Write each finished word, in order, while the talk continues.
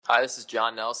Hi, this is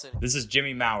John Nelson. This is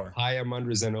Jimmy Maurer. Hi, I'm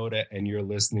Andres Zanoda, and you're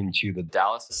listening to the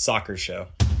Dallas Soccer Show.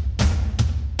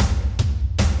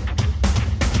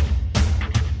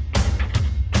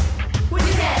 Would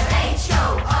you have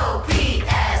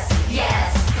H-O-O-P-S,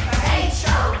 yes.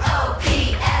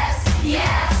 H-O-O-P-S,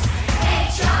 yes.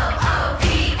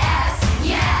 H-O-O-P-S,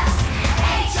 yes.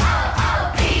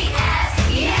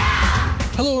 H-O-O-P-S, yeah.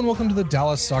 Hello and welcome to the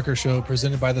Dallas Soccer Show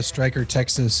presented by the Striker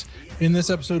Texas. In this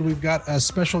episode, we've got a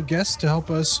special guest to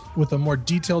help us with a more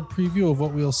detailed preview of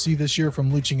what we'll see this year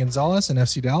from Luchi Gonzalez and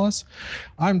FC Dallas.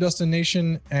 I'm Dustin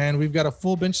Nation, and we've got a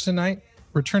full bench tonight.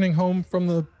 Returning home from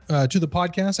the to the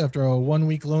podcast after a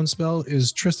 1-week loan spell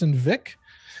is Tristan Vick,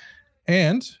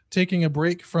 and taking a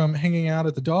break from hanging out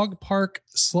at the dog park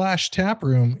 / tap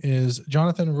room is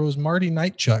Jonathan Rosemarty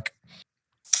Knightchuck.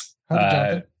 Howdy,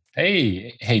 Jonathan.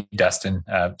 Hey, Dustin.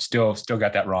 Still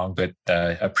got that wrong, but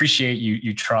appreciate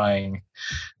you trying.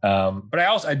 But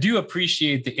I do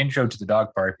appreciate the intro to the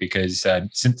dog park because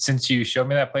since you showed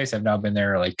me that place, I've now been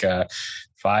there like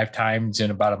 5 times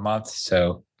in about a month.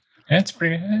 So it's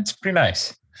pretty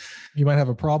nice. You might have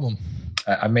a problem.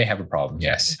 I may have a problem.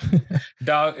 Yes.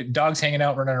 Dogs hanging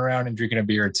out, running around, and drinking a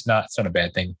beer. It's not a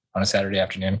bad thing on a Saturday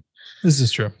afternoon. This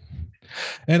is true.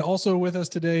 And also with us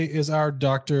today is our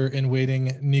doctor in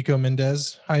waiting, Nico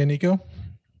Mendez. Hi, Nico.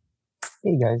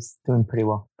 Hey guys, doing pretty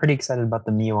well. Pretty excited about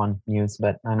the Milan news,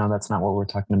 but I know that's not what we're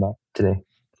talking about today.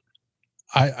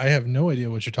 I have no idea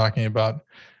what you're talking about,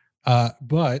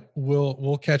 but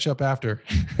we'll catch up after.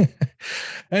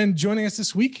 And joining us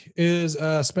this week is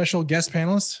a special guest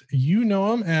panelist. You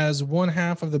know him as one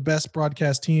half of the best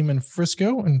broadcast team in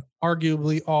Frisco and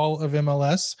arguably all of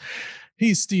MLS.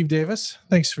 He's Steve Davis.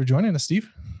 Thanks for joining us,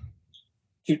 Steve.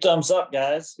 2 thumbs up,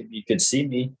 guys. If you could see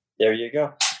me, there you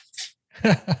go.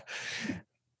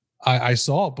 I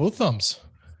saw both thumbs.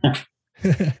 All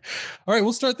right,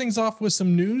 we'll start things off with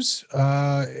some news.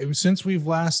 Since we've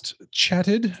last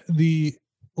chatted, the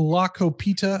La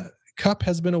Copita Cup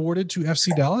has been awarded to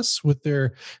FC Dallas with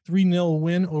their 3-0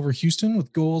 win over Houston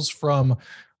with goals from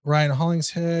Ryan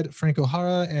Hollingshead, Franco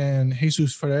Jara, and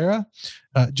Jesus Ferreira.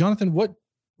 Jonathan, what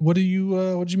did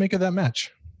you make of that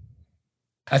match?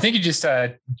 I think you just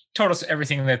told us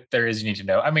everything that there is you need to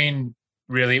know. I mean,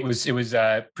 really, it was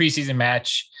a preseason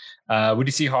match. We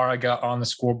did see Jara got on the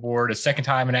scoreboard a second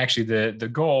time, and actually the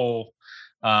goal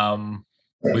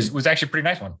was actually a pretty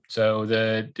nice one. So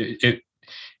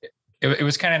it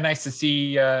was kind of nice to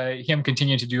see him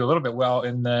continue to do a little bit well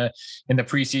in the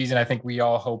preseason. I think we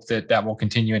all hope that will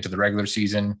continue into the regular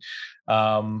season.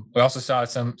 We also saw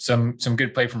some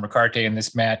good play from Ricarte in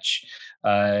this match,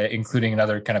 including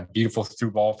another kind of beautiful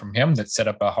through ball from him that set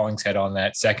up a Hollingshead on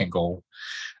that second goal.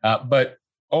 But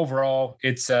overall,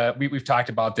 it's we've talked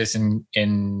about this in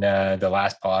the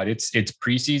last pod. It's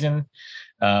preseason.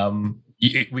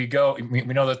 We know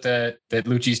that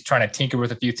Luchi's trying to tinker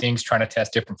with a few things, trying to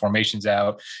test different formations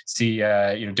out, see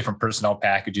different personnel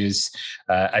packages.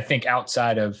 I think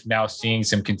outside of now seeing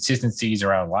some consistencies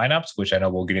around lineups, which I know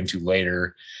we'll get into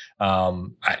later,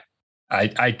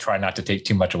 I try not to take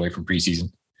too much away from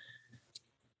preseason.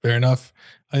 Fair enough.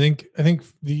 I think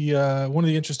the one of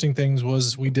the interesting things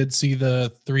was we did see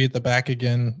the 3 at the back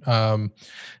again. No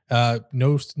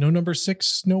number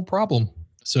 6, no problem.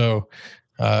 So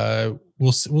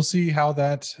we'll see how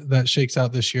that shakes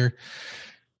out this year.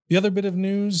 The other bit of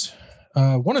news,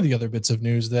 one of the other bits of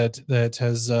news that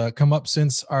has come up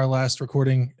since our last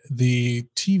recording, the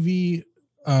TV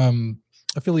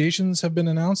affiliations have been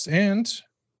announced, and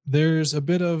there's a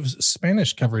bit of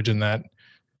Spanish coverage in that.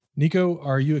 Nico,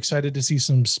 are you excited to see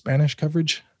some Spanish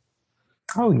coverage?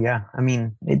 Oh yeah, I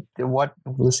mean,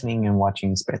 listening and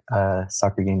watching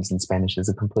soccer games in Spanish is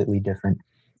a completely different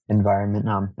environment.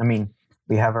 I mean,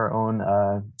 we have our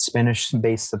own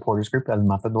Spanish-based supporters group, El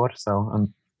Matador, so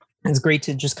it's great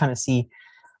to just kind of see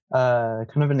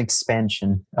kind of an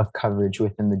expansion of coverage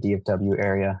within the DFW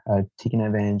area, taking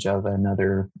advantage of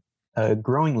another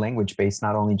growing language base,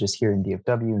 not only just here in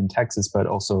DFW in Texas, but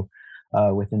also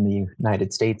within the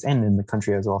United States and in the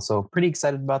country as well. So pretty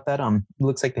excited about that. It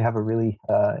looks like they have a really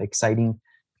exciting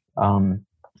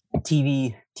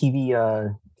TV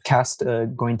cast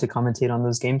going to commentate on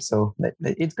those games. So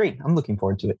it's great. I'm looking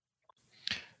forward to it.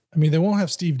 I mean, they won't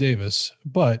have Steve Davis,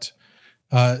 but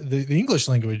the English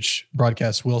language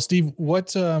broadcast will. Steve,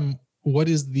 what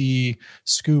is the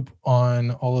scoop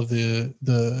on all of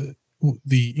the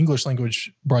English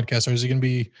language broadcasts? Or is it going to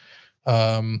be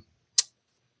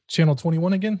Channel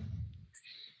 21 again?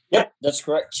 Yep, that's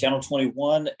correct. Channel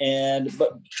 21.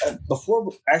 But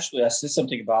before, actually, I said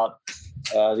something about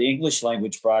the English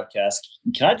language broadcast.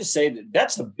 Can I just say that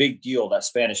that's a big deal, that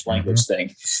Spanish language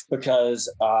thing, because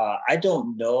I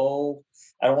don't know.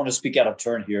 I don't want to speak out of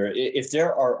turn here. If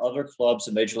there are other clubs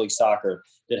in Major League Soccer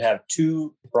that have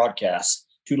two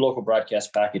local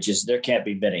broadcast packages, there can't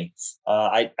be many.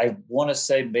 I want to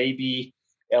say maybe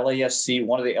LAFC,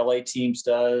 one of the LA teams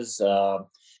does. A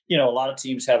lot of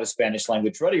teams have a Spanish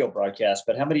language radio broadcast,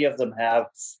 but how many of them have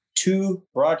two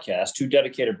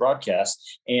dedicated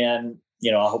broadcasts? And,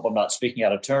 I hope I'm not speaking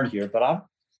out of turn here, but I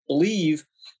believe,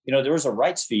 there was a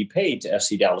rights fee paid to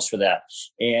FC Dallas for that.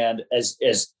 And as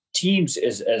teams,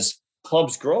 as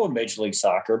clubs grow in Major League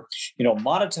Soccer,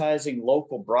 monetizing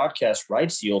local broadcast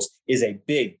rights deals is a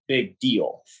big, big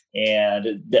deal.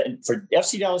 And for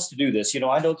FC Dallas to do this,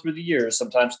 I know through the years,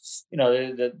 sometimes,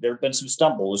 there have been some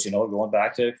stumbles, going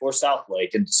back to, of course, South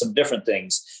Lake and some different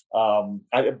things.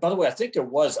 By the way, I think there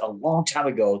was a long time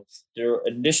ago, there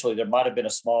might have been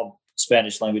a small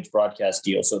Spanish language broadcast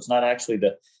deal. So it's not actually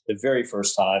the very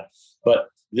first time, but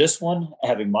this one,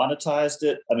 having monetized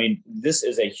it, this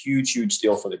is a huge, huge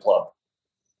deal for the club.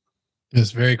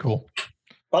 It's very cool.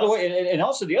 By the way, and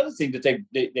also the other thing that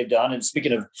they've done, and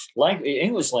speaking of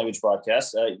English language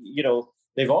broadcasts,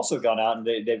 they've also gone out and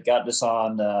they've got this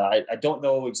on. I don't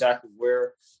know exactly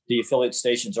where the affiliate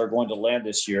stations are going to land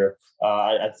this year.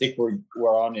 I think we're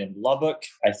on in Lubbock.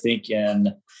 I think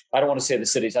I don't want to say the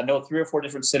cities. I know 3 or 4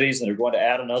 different cities, and they're going to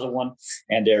add another one.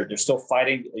 And they're still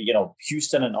fighting.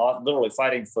 Houston and literally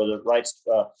fighting for the rights.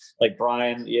 Like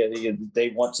Brian, they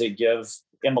want to give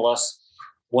MLS.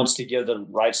 Wants to give the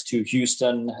rights to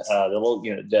Houston,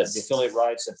 the affiliate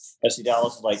rights, and FC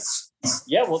Dallas is like,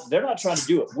 yeah, well, they're not trying to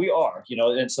do it. We are,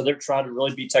 and so they're trying to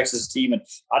really be Texas' team. And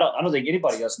I don't think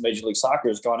anybody else in Major League Soccer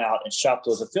has gone out and shopped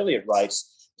those affiliate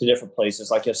rights to different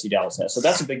places like FC Dallas has. So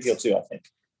that's a big deal too, I think.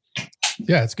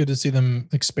 Yeah, it's good to see them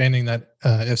expanding that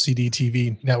FCD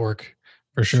TV network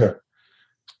for sure.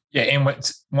 Yeah, and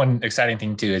what's one exciting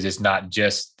thing too is it's not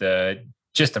just the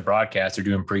broadcast. They're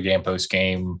doing pregame,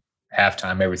 postgame,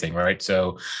 halftime, everything, right?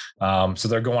 So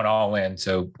they're going all in.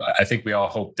 So I think we all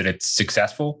hope that it's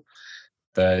successful.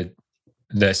 The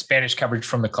Spanish coverage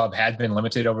from the club has been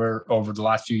limited over the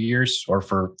last few years, or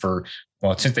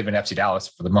since they've been FC Dallas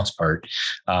for the most part.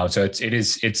 So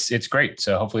it's great.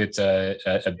 So hopefully it's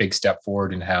a big step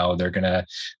forward in how they're going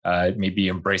to maybe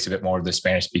embrace a bit more of the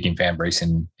Spanish speaking fan base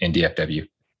in DFW.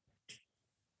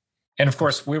 And of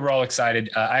course, we were all excited.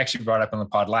 I actually brought up on the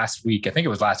pod last week, I think it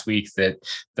was last week, that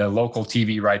the local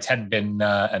TV rights hadn't been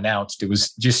announced. It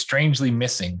was just strangely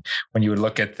missing. When you would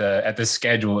look at the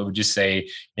schedule, it would just say,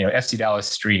 FC Dallas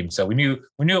stream. So we knew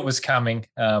it was coming,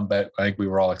 but I think we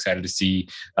were all excited to see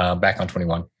back on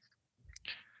 21.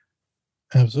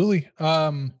 Absolutely.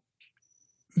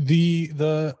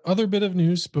 The other bit of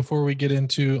news before we get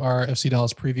into our FC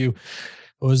Dallas preview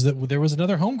was that there was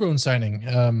another homegrown signing.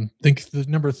 I think the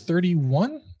number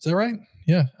 31. Is that right?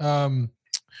 Yeah.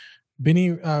 Benny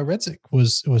Redzik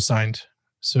was signed.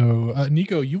 So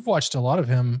Nico, you've watched a lot of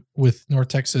him with North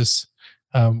Texas.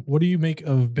 What do you make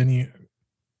of Benny?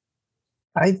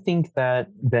 I think that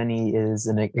Benny is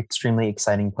an extremely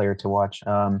exciting player to watch.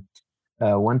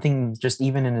 One thing, just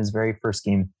even in his very first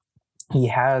game, he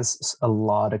has a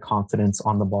lot of confidence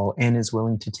on the ball and is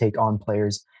willing to take on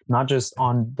players, not just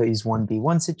on these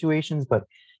 1v1 situations, but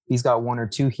he's got 1 or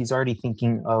 2. He's already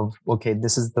thinking of, okay,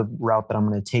 this is the route that I'm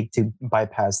going to take to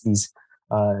bypass these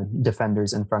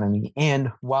defenders in front of me.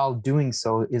 And while doing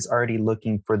so, is already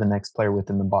looking for the next player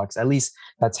within the box. At least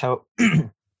that's how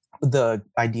the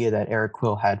idea that Eric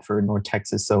Quill had for North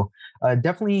Texas. So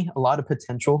definitely a lot of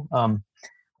potential.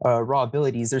 Raw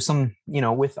abilities. There's some,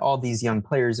 with all these young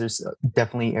players, there's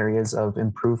definitely areas of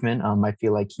improvement. I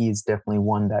feel like he's definitely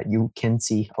one that you can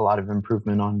see a lot of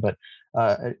improvement on, but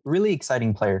a really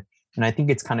exciting player. And I think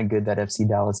it's kind of good that FC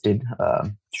Dallas did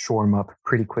shore him up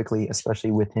pretty quickly, especially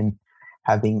with him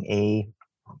having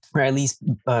or at least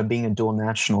being a dual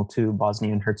national to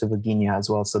Bosnia and Herzegovina as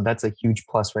well. So that's a huge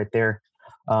plus right there.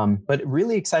 But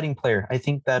really exciting player. I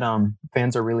think that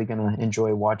fans are really going to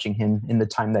enjoy watching him in the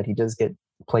time that he does get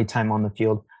play time on the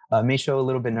field. May show a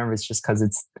little bit nervous just because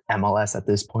it's MLS at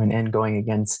this point and going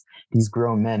against these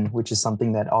grown men, which is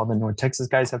something that all the North Texas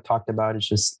guys have talked about. It's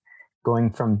just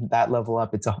going from that level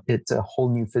up. It's a whole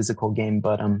new physical game.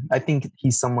 But I think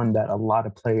he's someone that a lot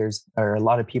of players or a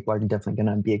lot of people are definitely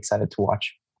going to be excited to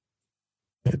watch.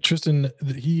 Yeah, Tristan,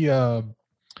 I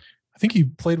think he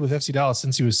played with FC Dallas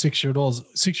since he was 6 years old.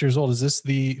 6 years old. Is this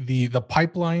the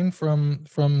pipeline from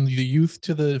the youth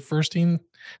to the first team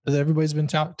that everybody's been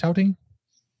touting?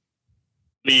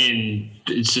 I mean,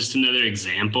 it's just another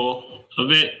example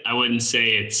of it. I wouldn't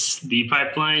say it's the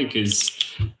pipeline because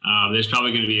there's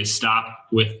probably going to be a stop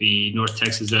with the North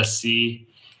Texas SC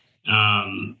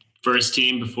first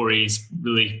team before he's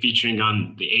really featuring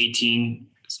on the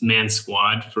 18-man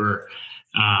squad for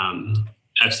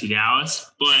FC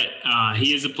Dallas. But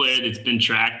he is a player that's been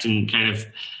tracked and kind of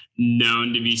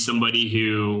known to be somebody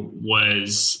who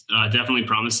was definitely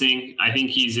promising. I think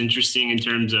he's interesting in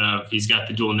terms of he's got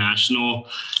the dual national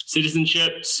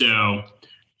citizenship. So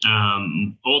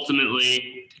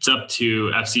ultimately, it's up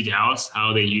to FC Dallas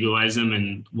how they utilize him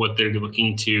and what they're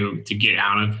looking to get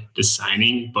out of the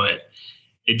signing. But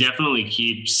it definitely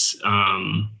keeps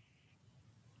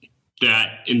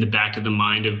that in the back of the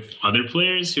mind of other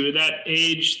players who are that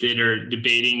age that are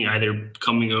debating either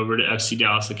coming over to FC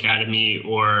Dallas Academy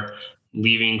or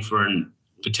leaving for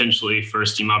potentially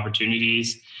first team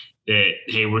opportunities that,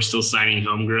 hey, we're still signing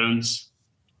homegrowns.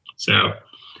 So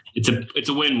it's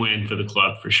a win-win for the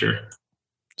club for sure.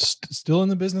 Still in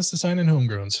the business of signing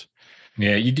homegrowns.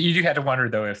 Yeah, you do have to wonder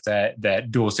though if that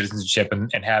dual citizenship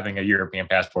and having a European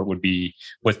passport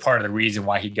was part of the reason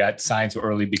why he got signed so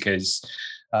early, because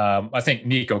I think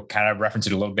Nico kind of referenced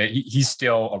it a little bit. He's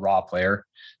still a raw player.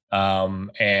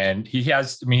 And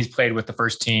he's played with the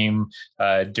first team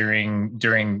during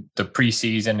the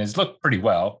preseason, has looked pretty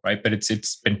well, right? But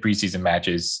it's been preseason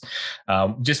matches.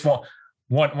 Just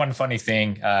one funny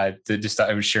thing that just thought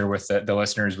I would share with the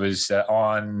listeners was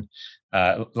on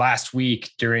last week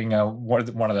during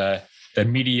one of the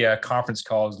media conference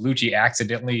calls, Lucci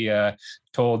accidentally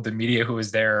told the media who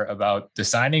was there about the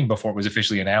signing before it was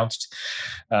officially announced.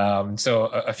 So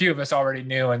a few of us already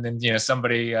knew, and then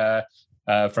somebody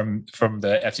from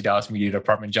the FC Dallas media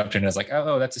department jumped in and was like,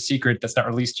 "Oh, that's a secret that's not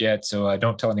released yet, so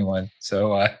don't tell anyone." So,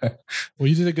 well,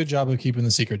 you did a good job of keeping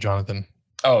the secret, Jonathan.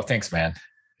 Oh, thanks, man.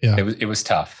 Yeah, it was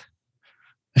tough.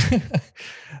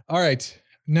 All right.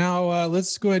 Now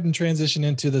let's go ahead and transition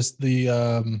into this.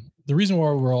 The reason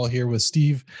why we're all here with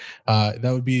Steve, that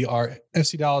would be our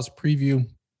FC Dallas preview.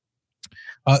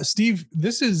 Steve,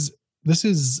 this is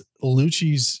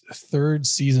Lucci's third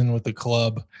season with the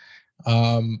club.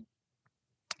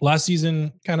 Last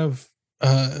season, kind of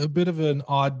a bit of an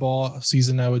oddball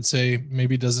season, I would say.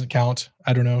 Maybe doesn't count.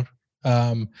 I don't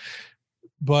know.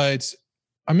 But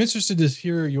I'm interested to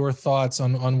hear your thoughts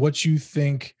on what you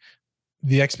think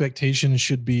the expectation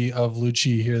should be of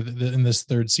Lucci here in this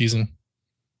third season.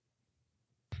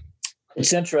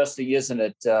 It's interesting, isn't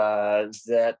it,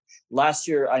 that last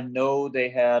year I know they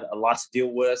had a lot to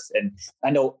deal with, and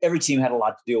I know every team had a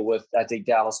lot to deal with. I think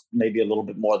Dallas maybe a little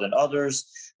bit more than others.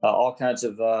 All kinds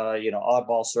of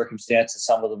oddball circumstances.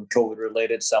 Some of them COVID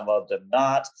related, some of them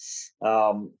not.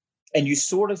 And you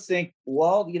sort of think,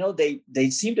 well, they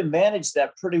seem to manage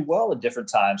that pretty well at different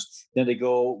times. Then they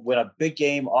go win a big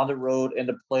game on the road in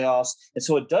the playoffs, and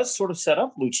so it does sort of set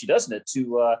up Lucci, doesn't it,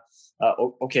 to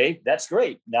okay, that's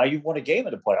great. Now you've won a game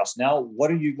in the playoffs. Now, what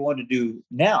are you going to do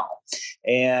now?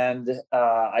 And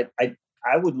I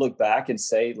would look back and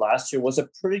say last year was a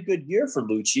pretty good year for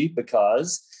Lucci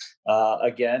because,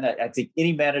 again, I think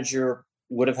any manager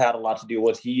would have had a lot to deal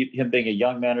with. Him being a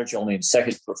young manager, only in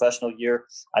second professional year,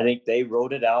 I think they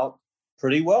wrote it out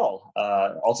pretty well,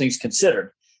 all things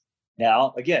considered.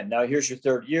 Now here's your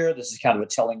third year. This is kind of a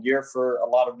telling year for a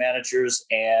lot of managers,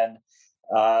 and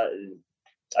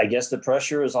I guess the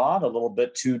pressure is on a little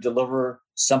bit to deliver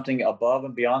something above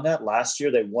and beyond that. Last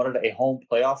year, they wanted a home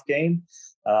playoff game.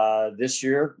 This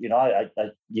year, you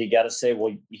got to say,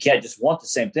 well, you can't just want the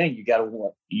same thing. You got to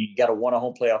want a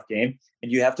home playoff game, and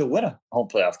you have to win a home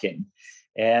playoff game.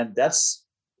 And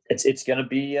it's going to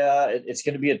be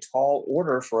a tall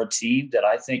order for a team that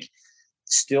I think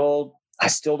I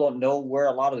still don't know where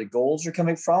a lot of the goals are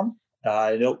coming from.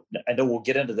 I know we'll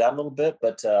get into that a little bit,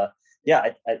 but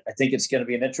I think it's going to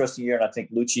be an interesting year, and I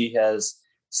think Lucci has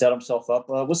set himself up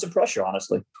with some pressure,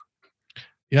 honestly.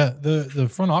 Yeah, the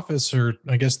front office, or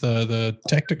I guess the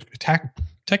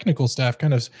technical staff,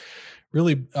 kind of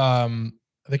really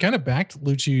they kind of backed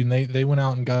Lucci, and they went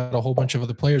out and got a whole bunch of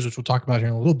other players, which we'll talk about here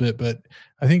in a little bit. But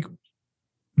I think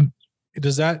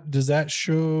does that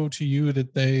show to you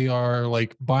that they are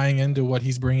like buying into what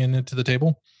he's bringing into the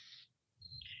table?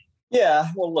 Yeah,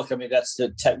 well, look, I mean, that's the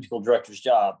technical director's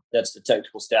job. That's the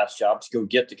technical staff's job to go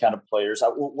get the kind of players.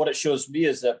 What it shows me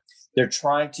is that they're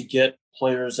trying to get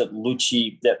players at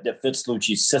Lucci that fits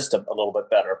Lucci's system a little bit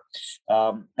better.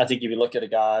 I think if you look at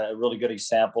a really good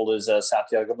example is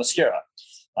Santiago Mosquera.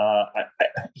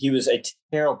 he was a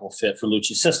terrible fit for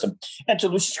Lucci's system. And to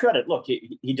Lucci's credit, look,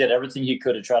 he did everything he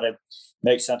could to try to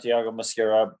make Santiago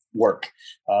Mosquera work.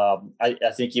 I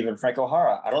think even Franco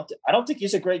Jara, I don't think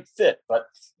he's a great fit, but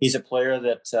he's a player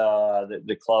that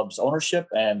the club's ownership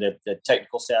and the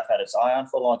technical staff had its eye on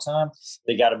for a long time.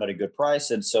 They got him at a good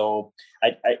price, and so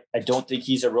I don't think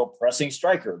he's a real pressing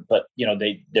striker. But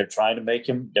they're trying to make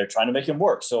him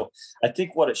work. So I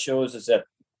think what it shows is that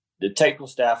the technical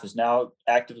staff is now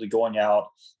actively going out,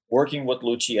 working with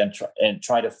Lucci and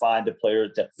trying to find a player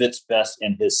that fits best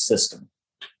in his system.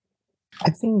 I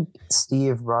think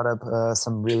Steve brought up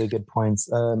some really good points.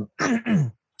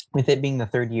 With it being the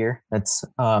third year, that's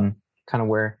kind of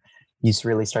where you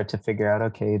really start to figure out,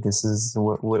 okay, this is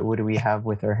what do we have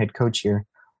with our head coach here?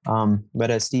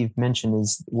 But as Steve mentioned,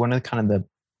 is one of the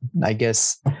I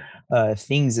guess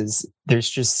things is there's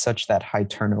just such that high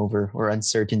turnover or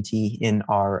uncertainty in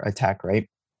our attack, right?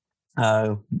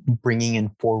 Bringing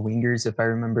in 4 wingers, if I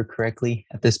remember correctly,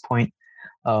 at this point.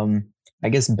 I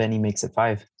guess Benny makes it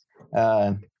 5.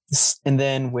 And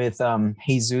then with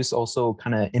Jesus also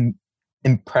kind of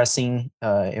impressing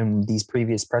in these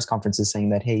previous press conferences, saying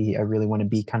that, hey, I really want to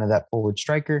be kind of that forward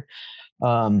striker.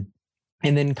 And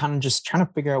then kind of just trying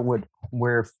to figure out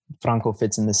where Franco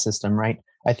fits in the system, right?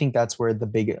 I think that's where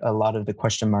a lot of the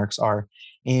question marks are.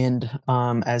 And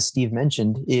as Steve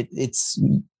mentioned, it's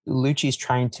Lucci's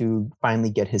trying to finally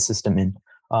get his system in.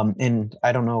 And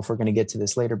I don't know if we're going to get to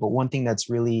this later, but one thing that's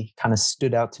really kind of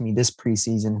stood out to me this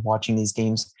preseason watching these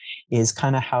games is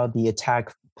kind of how the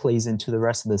attack plays into the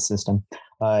rest of the system.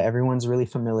 Everyone's really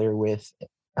familiar with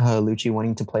Lucci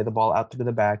wanting to play the ball out through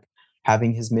the back,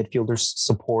 having his midfielders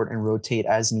support and rotate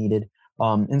as needed.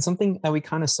 And something that we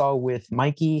kind of saw with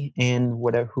Mikey and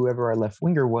whoever our left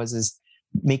winger was is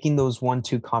making those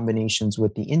 1-2 combinations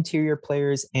with the interior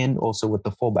players and also with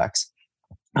the fullbacks.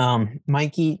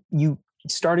 Mikey, you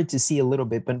started to see a little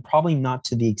bit, but probably not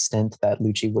to the extent that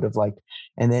Lucci would have liked.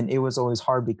 And then it was always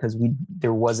hard because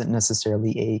there wasn't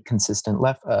necessarily a consistent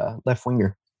left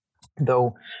winger.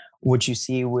 Though what you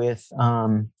see with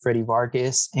Freddy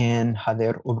Vargas and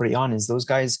Javier Obreon is those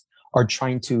guys are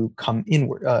trying to come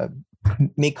inward,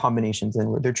 make combinations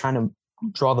inward. They're trying to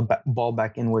draw the ball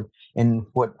back inward. And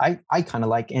what I kind of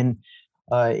like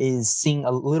is seeing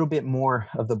a little bit more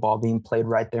of the ball being played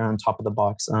right there on top of the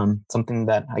box. Something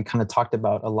that I kind of talked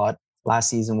about a lot last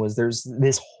season was there's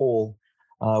this hole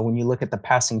when you look at the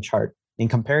passing chart. In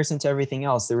comparison to everything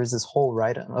else, there was this hole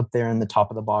right up there in the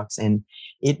top of the box, and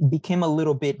it became a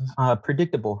little bit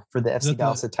predictable for the FC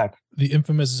Dallas attack. The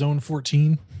infamous Zone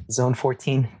 14? Zone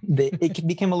 14. It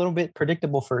became a little bit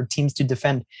predictable for teams to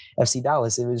defend FC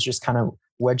Dallas. It was just kind of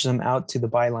wedge them out to the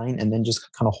byline and then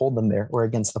just kind of hold them there or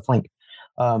against the flank.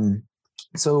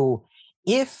 So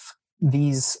if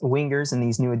these wingers and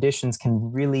these new additions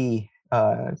can really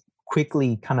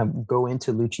quickly kind of go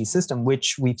into Lucci's system,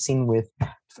 which we've seen with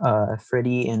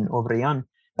Freddy and Obreon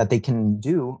that they can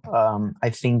do, I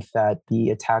think that the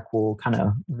attack will kind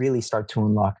of really start to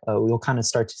unlock. We'll kind of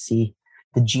start to see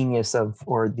the genius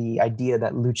or the idea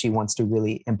that Lucci wants to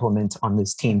really implement on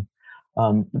this team.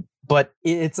 But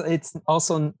it's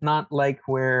also not like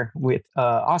where with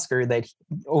Oscar that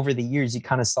over the years you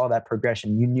kind of saw that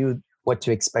progression. You knew what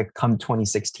to expect come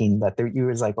 2016. That you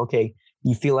was like, okay,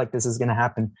 you feel like this is going to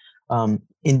happen.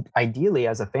 And ideally,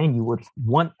 as a fan, you would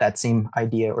want that same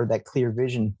idea or that clear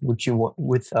vision, which you want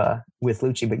with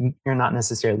Lucci, but you're not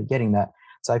necessarily getting that.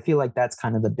 So I feel like that's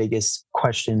kind of the biggest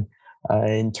question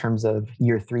in terms of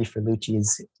year 3 for Lucci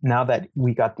is now that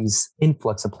we got these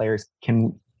influx of players,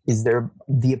 is there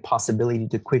the possibility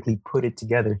to quickly put it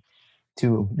together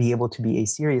to be able to be a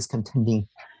serious contending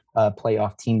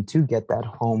playoff team to get that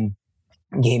home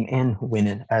game and win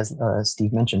it, as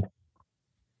Steve mentioned?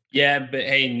 Yeah, but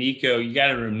hey, Nico, you got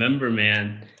to remember,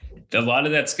 man, a lot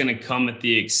of that's going to come at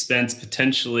the expense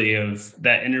potentially of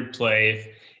that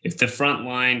interplay. If the front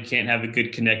line can't have a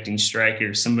good connecting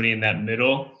striker, somebody in that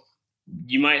middle,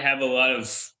 you might have a lot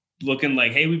of looking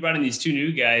like, hey, we brought in these 2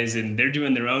 new guys and they're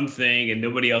doing their own thing and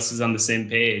nobody else is on the same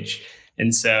page.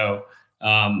 And so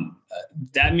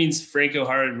that means Franco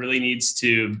Jara really needs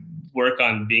to work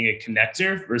on being a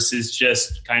connector versus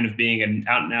just kind of being an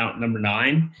out and out number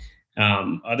 9.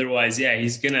 Otherwise, yeah,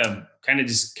 he's going to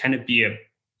kind of be a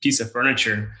piece of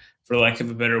furniture, for lack of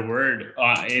a better word,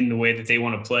 in the way that they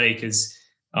want to play. Cause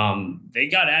they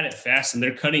got at it fast and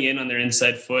they're cutting in on their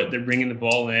inside foot. They're bringing the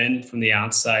ball in from the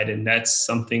outside. And that's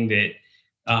something that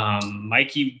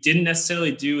Mikey didn't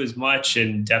necessarily do as much.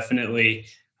 And definitely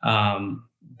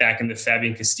back in the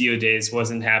Fabian Castillo days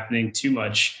wasn't happening too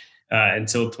much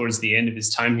until towards the end of his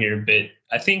time here. But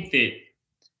I think that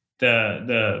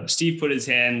the Steve put his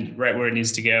hand right where it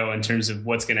needs to go in terms of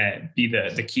what's going to be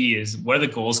the key is where the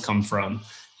goals come from,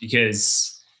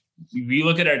 because we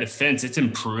look at our defense, it's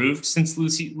improved since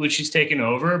Lucci's taken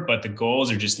over, but the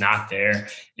goals are just not there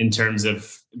in terms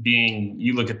of being,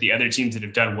 you look at the other teams that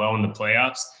have done well in the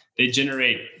playoffs, they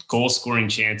generate goal scoring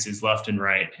chances left and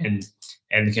right and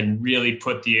can really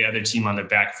put the other team on their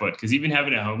back foot. Because even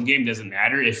having a home game doesn't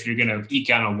matter if you're going to eke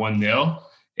out a 1-0.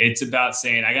 It's about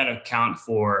saying, I got to account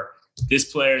for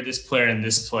this player, and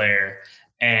this player.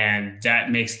 And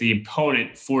that makes the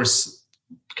opponent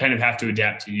kind of have to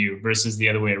adapt to you versus the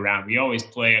other way around. We always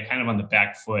play kind of on the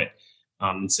back foot.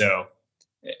 So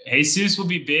Jesus will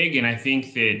be big. And I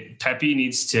think that Pepe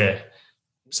needs to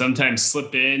sometimes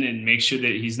slip in and make sure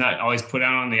that he's not always put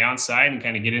out on the outside and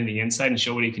kind of get in the inside and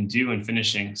show what he can do in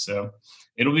finishing. So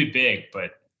it'll be big,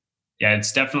 but yeah,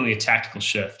 it's definitely a tactical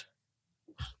shift.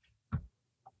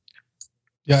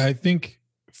 Yeah, I think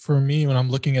for me, when I'm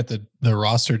looking at the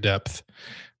roster depth,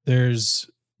 there's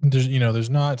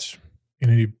not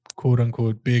any quote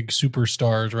unquote big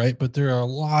superstars, right? But there's a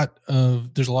lot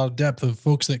of depth of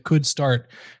folks that could start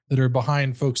that are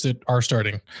behind folks that are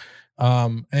starting.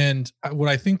 And what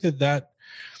I think that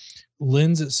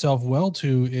lends itself well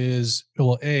to is,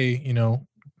 well, a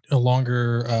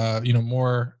longer,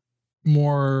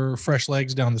 more fresh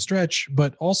legs down the stretch,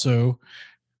 but also,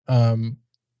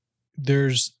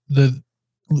 Lucci's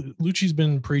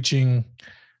been preaching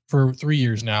for 3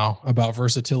 years now about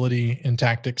versatility in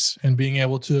tactics and being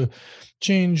able to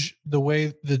change the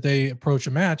way that they approach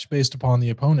a match based upon the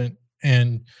opponent.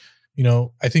 And,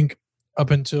 I think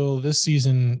up until this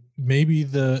season, maybe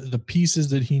the pieces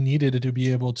that he needed to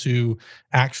be able to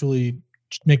actually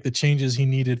make the changes he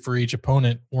needed for each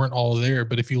opponent weren't all there.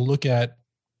 But if you look at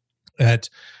that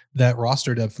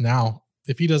roster depth now,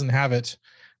 if he doesn't have it,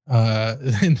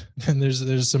 then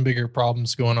there's some bigger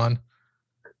problems going on.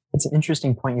 It's an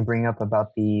interesting point you bring up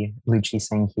about the Lucci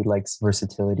saying he likes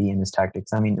versatility in his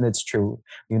tactics. I mean, that's true.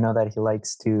 You know that he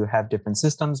likes to have different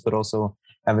systems, but also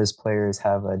have his players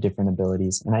have different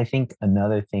abilities. And I think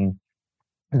another thing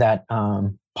that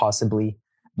possibly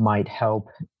might help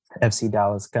FC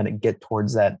Dallas kind of get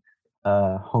towards that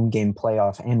home game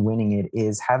playoff and winning it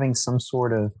is having some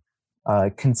sort of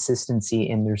consistency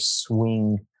in their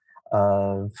swing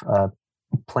of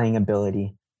playing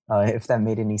ability. If that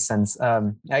made any sense.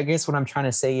 I guess what I'm trying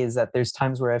to say is that there's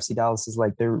times where FC Dallas is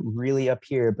like, they're really up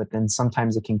here, but then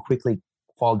sometimes it can quickly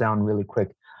fall down really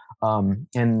quick.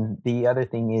 And the other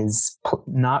thing is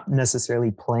not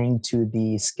necessarily playing to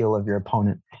the skill of your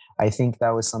opponent. I think that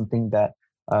was something that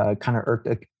kind of irked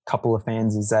a couple of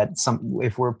fans, is that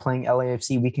if we're playing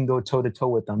LAFC, we can go toe to toe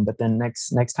with them, but then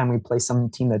next time we play some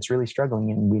team that's really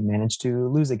struggling and we manage to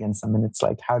lose against them, and it's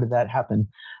like, how did that happen?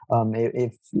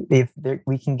 If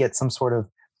we can get some sort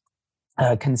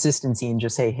of consistency and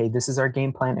just say, hey, this is our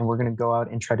game plan, and we're going to go out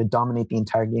and try to dominate the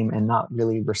entire game and not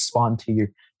really respond to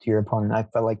your opponent. I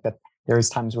felt like that there's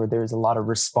times where there's a lot of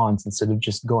response instead of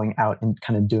just going out and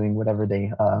kind of doing whatever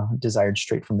they desired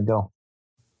straight from the go.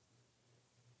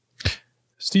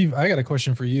 Steve, I got a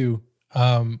question for you.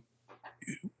 How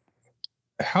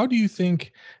do you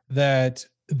think that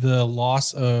the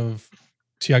loss of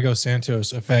Thiago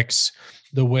Santos affects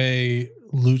the way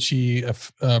Lucci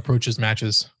approaches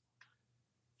matches?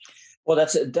 Well,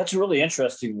 that's a really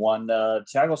interesting one.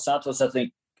 Thiago Santos, I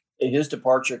think his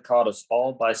departure caught us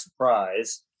all by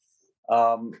surprise.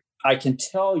 I can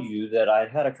tell you that I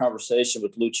had a conversation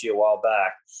with Lucci a while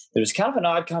back. It was kind of an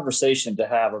odd conversation to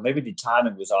have, or maybe the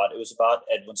timing was odd. It was about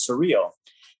Edwin Cerrillo.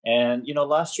 And,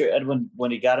 last year, Edwin, when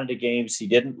he got into games, he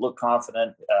didn't look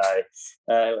confident.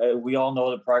 We all know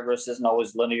that progress isn't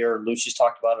always linear. Lucci's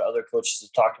talked about it. Other coaches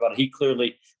have talked about it. He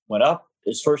clearly went up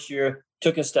his first year,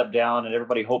 took a step down, and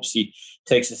everybody hopes he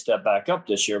takes a step back up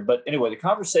this year. But anyway, the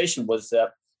conversation was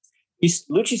that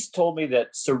Lucci's told me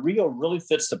that Cerrillo really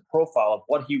fits the profile of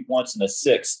what he wants in a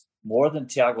six more than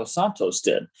Thiago Santos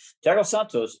did. Thiago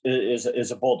Santos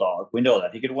is a bulldog. We know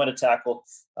that. He can win a tackle.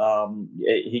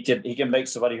 He can make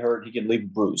somebody hurt. He can leave a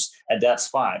bruise, and that's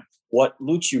fine. What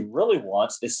Lucci really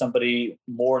wants is somebody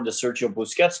more in the Sergio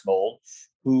Busquets mold,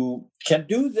 who can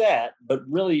do that, but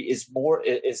really is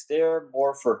there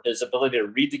more for his ability to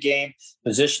read the game,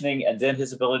 positioning, and then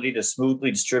his ability to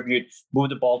smoothly distribute, move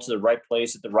the ball to the right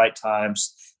place at the right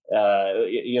times,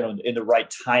 in the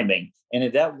right timing. And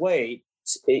in that way,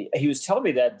 he was telling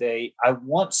me that day, I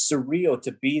want Cerrillo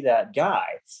to be that guy.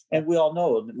 And we all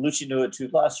know, Lucci knew it too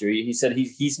last year. He said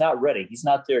he's not ready. He's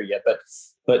not there yet.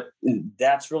 But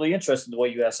that's really interesting the way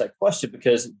you asked that question,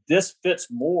 because this fits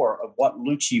more of what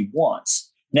Lucci wants.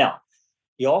 Now,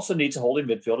 he also needs a holding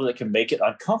midfielder that can make it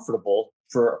uncomfortable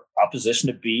for opposition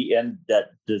to be in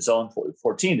the zone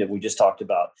 14 that we just talked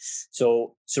about.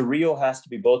 So Rio has to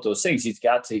be both those things. He's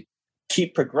got to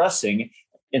keep progressing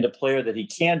in the player that he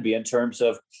can be in terms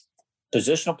of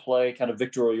positional play, kind of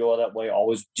Victor Ulloa that way,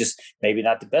 always just maybe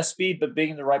not the best speed, but being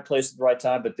in the right place at the right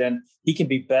time. But then he can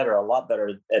be better, a lot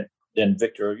better than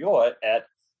Victor Ulloa at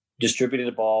distributing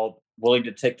the ball, willing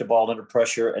to take the ball under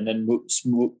pressure, and then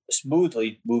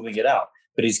smoothly moving it out.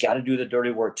 But he's got to do the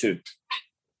dirty work too.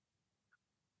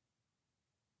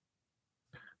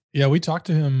 Yeah, we talked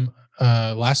to him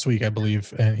last week, I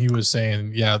believe, and he was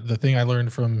saying, yeah, the thing I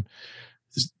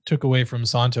took away from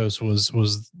Santos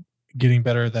was getting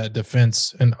better at that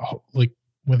defense. And like,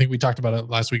 I think we talked about it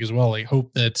last week as well. Like,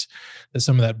 hope that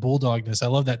some of that bulldogness, I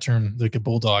love that term, like a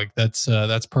bulldog. That's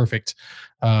perfect.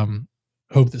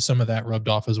 Hope that some of that rubbed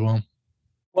off as well.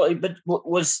 Well, but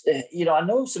I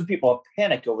know some people have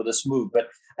panicked over this move, but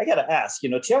I got to ask,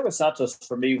 Thiago Santos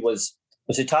for me was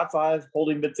he top 5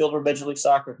 holding midfielder in Major League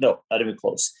Soccer? No, not even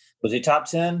close. Was he top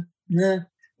 10? Nah.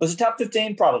 Was he top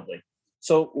 15? Probably.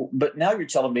 So, but now you're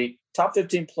telling me top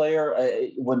 15 player.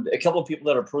 When a couple of people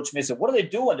that approached me said, "What are they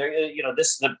doing?" They're,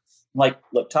 this is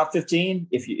look, top 15.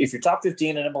 If you're top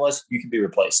 15 in MLS, you can be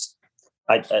replaced.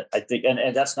 I think,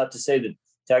 and that's not to say that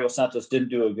Thiago Santos didn't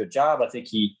do a good job. I think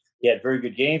he had very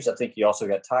good games. I think he also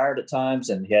got tired at times,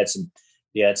 and he had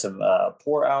some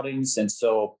poor outings. And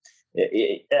so,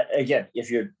 again,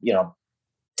 if you're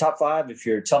top 5, if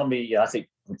you're telling me, I think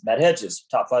Matt Hedges,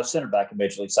 top 5 center back in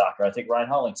Major League Soccer. I think Ryan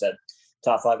Hollings said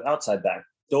top 5 outside back.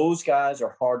 Those guys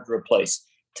are hard to replace.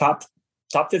 Top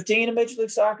 15 in Major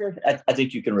League Soccer, I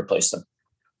think you can replace them.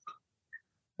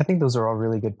 I think those are all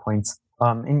really good points.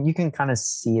 And you can kind of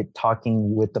see it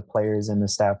talking with the players and the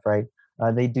staff, right?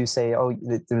 They do say, oh,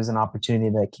 there was an opportunity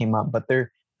that came up, but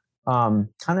they're kind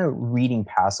of reading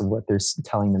past of what they're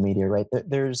telling the media, right?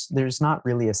 There's not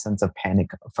really a sense of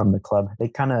panic from the club. They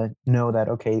kind of know that,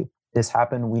 okay, this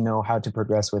happened. We know how to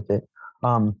progress with it.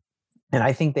 And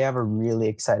I think they have a really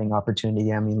exciting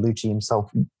opportunity. I mean, Lucci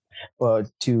himself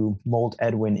to mold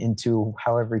Edwin into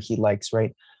however he likes,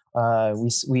 right?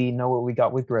 We know what we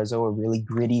got with Grezzo, a really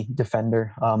gritty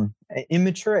defender,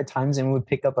 immature at times, and would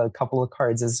pick up a couple of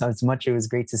cards. As much it was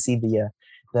great to see the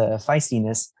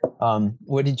feistiness.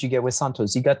 What did you get with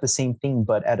Santos? You got the same thing,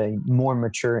 but at a more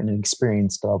mature and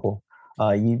experienced level.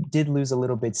 You did lose a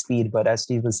little bit speed, but as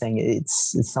Steve was saying,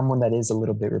 it's someone that is a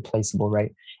little bit replaceable,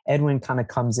 right? Edwin kind of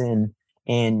comes in,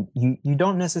 and you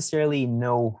don't necessarily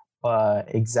know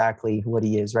exactly what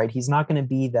he is, right? He's not going to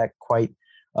be that quite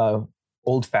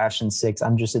old-fashioned 6.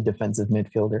 I'm just a defensive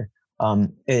midfielder. I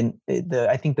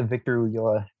think the Victor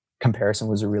Ulloa comparison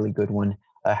was a really good one.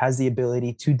 Has the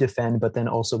ability to defend, but then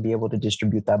also be able to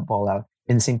distribute that ball out.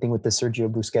 And the same thing with the Sergio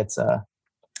Busquets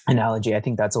analogy. I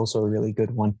think that's also a really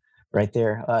good one right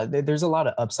there. There's a lot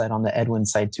of upside on the Edwin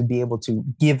side to be able to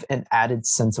give an added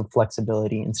sense of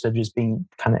flexibility instead of just being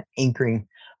kind of anchoring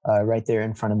right there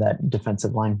in front of that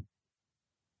defensive line.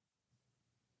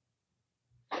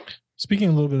 Speaking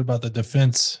a little bit about the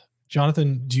defense,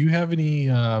 Jonathan, do you have any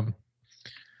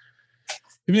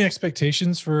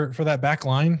expectations for that back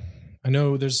line? I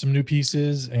know there's some new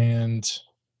pieces, and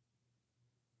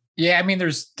yeah, I mean,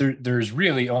 there's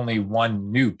really only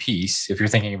one new piece if you're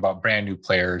thinking about brand new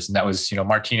players, and that was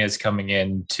Martinez coming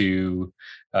in to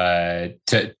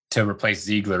replace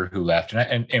Ziegler, who left,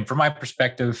 and from my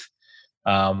perspective,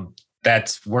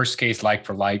 that's worst case like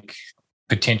for like,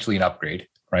 potentially an upgrade.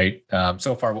 Right.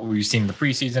 So far, what we've seen in the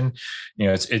preseason,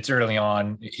 it's early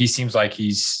on. He seems like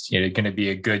he's going to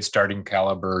be a good starting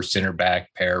caliber center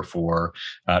back pair for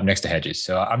next to Hedges.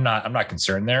 So I'm not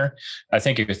concerned there. I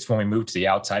think it's when we move to the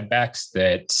outside backs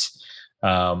that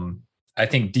I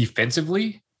think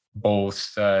defensively,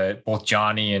 both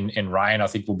Johnny and Ryan, I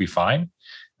think will be fine.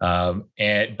 But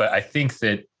I think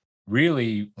that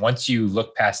really, once you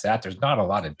look past that, there's not a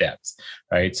lot of depth,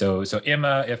 right? So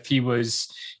Emma, if he was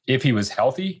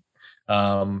healthy,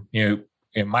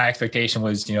 my expectation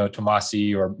was,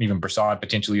 Tomasi or even Brisson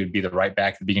potentially would be the right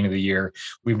back at the beginning of the year.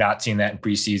 We've not seen that in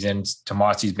preseason.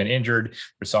 Tomasi's been injured.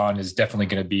 Brisson is definitely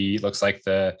going to be, looks like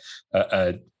a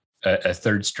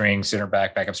third string center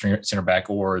back, backup string center back,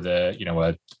 or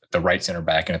the right center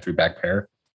back in a 3-back pair.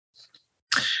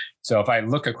 So if I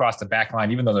look across the back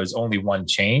line, even though there's only one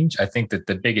change, I think that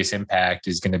the biggest impact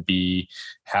is going to be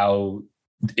how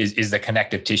is the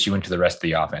connective tissue into the rest of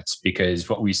the offense. Because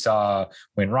what we saw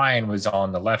when Ryan was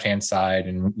on the left-hand side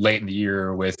and late in the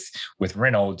year with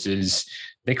Reynolds is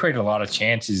they created a lot of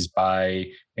chances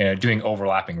by doing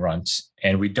overlapping runs.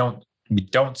 And we don't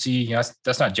see,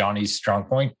 that's not Johnny's strong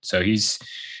point. So he's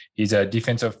a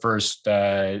defensive first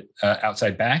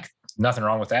outside back. Nothing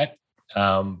wrong with that.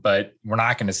 but we're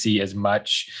not going to see as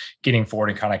much getting forward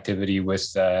in connectivity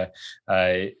with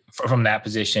from that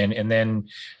position. And then,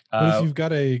 But if you've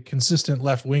got a consistent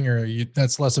left winger,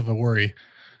 that's less of a worry.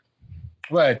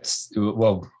 Well,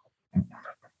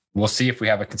 we'll see if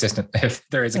if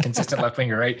there is a consistent left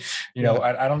winger, right?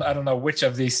 I don't know which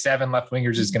of these 7 left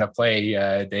wingers is going to play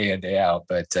day in, day out,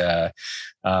 but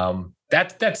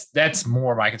that's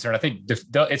more my concern. I think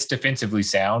it's defensively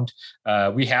sound.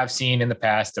 We have seen in the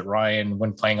past that Ryan,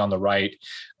 when playing on the right,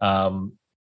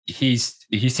 he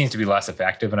seems to be less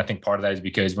effective, and I think part of that is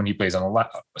because when he plays on the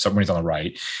left, when he's on the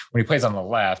right, when he plays on the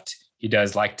left, he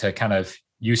does like to kind of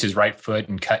use his right foot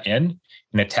and cut in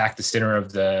and attack the center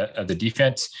of the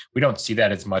defense. We don't see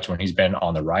that as much when he's been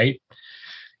on the right.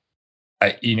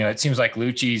 It seems like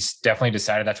Lucci's definitely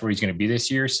decided that's where he's going to be this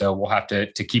year. So we'll have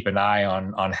to keep an eye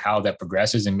on how that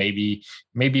progresses, and maybe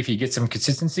if he gets some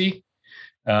consistency,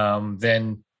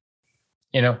 then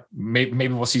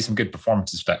maybe we'll see some good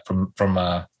performances from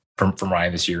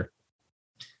Ryan this year.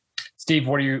 Steve,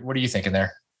 what are you thinking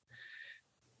there?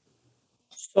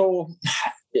 So,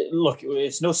 look,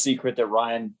 it's no secret that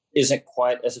Ryan isn't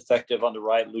quite as effective on the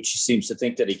right. Lucci seems to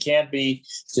think that he can be,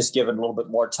 just given a little bit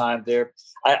more time there.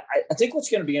 I think what's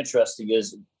going to be interesting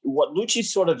is what Lucci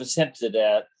sort of has hinted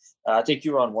at. I think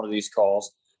you were on one of these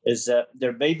calls, is that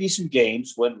there may be some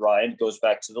games when Ryan goes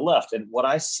back to the left. And what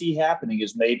I see happening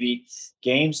is maybe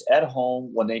games at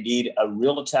home when they need a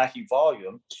real attacking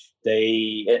volume,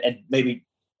 and maybe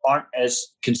aren't as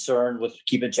concerned with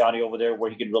keeping Johnny over there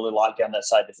where he can really lock down that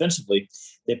side defensively.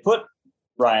 They put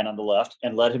Ryan on the left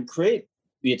and let him create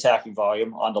the attacking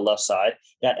volume on the left side.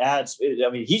 That adds,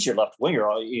 he's your left winger,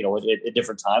 at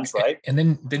different times, right? And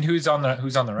then who's on the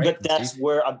right? But that's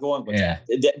where I'm going with that.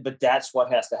 But that's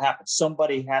what has to happen.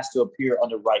 Somebody has to appear on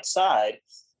the right side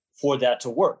for that to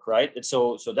work, right? And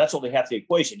so that's only half the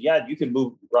equation. Yeah, you can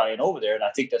move Ryan over there, and I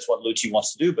think that's what Lucci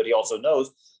wants to do, but he also knows,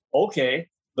 okay,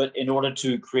 but in order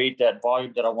to create that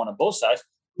volume that I want on both sides,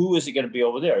 who is it going to be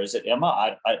over there? Is it Emma?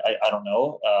 I don't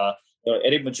know.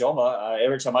 Eddie Majoma,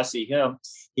 every time I see him,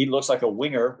 he looks like a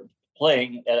winger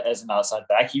playing as an outside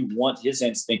back. His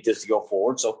instinct is to go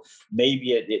forward. So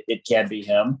maybe it can be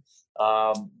him.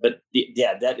 But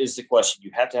that is the question.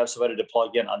 You have to have somebody to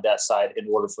plug in on that side in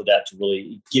order for that to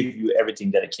really give you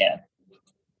everything that it can.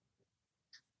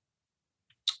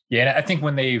 Yeah, and I think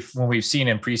when we've seen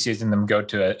in preseason them go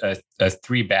to a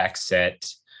 3-back set,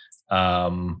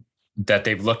 that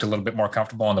they've looked a little bit more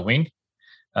comfortable on the wing.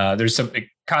 It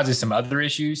causes some other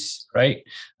issues, right?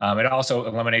 It also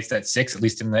eliminates that 6, at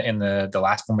least in the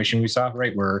last formation we saw,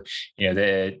 right, where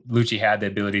the Lucci had the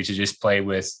ability to just play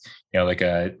with like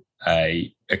a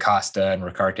Acosta and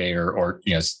Ricarte or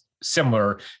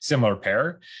similar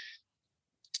pair.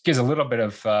 Gives a little bit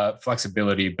of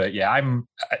flexibility, but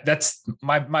that's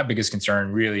my biggest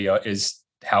concern really is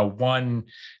how one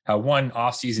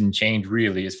off-season change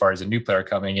really as far as a new player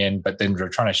coming in, but then they're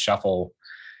trying to shuffle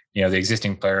the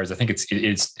existing players. I think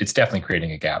it's definitely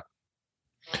creating a gap.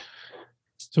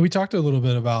 So we talked a little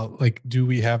bit about, like, do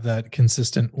we have that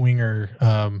consistent winger?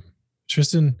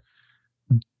 Tristan,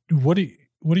 what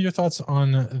are your thoughts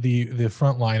on the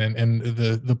front line and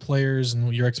the players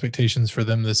and your expectations for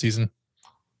them this season?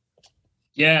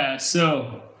 Yeah,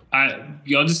 so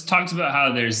y'all just talked about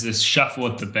how there's this shuffle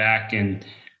at the back,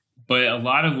 but a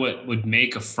lot of what would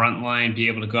make a front line be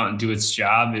able to go out and do its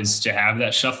job is to have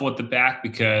that shuffle at the back,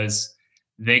 because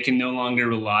they can no longer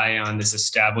rely on this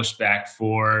established back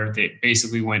four that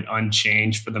basically went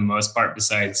unchanged for the most part,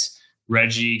 besides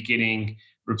Reggie getting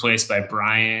replaced by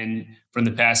Brian from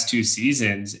the past 2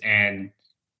 seasons. And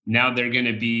now they're going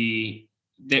to be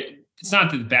it's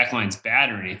not that the back line's bad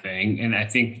or anything. And I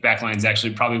think the back line is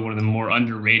actually probably one of the more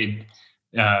underrated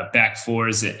back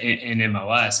fours in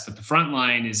MLS, but the front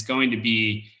line is going to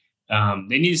be,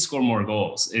 they need to score more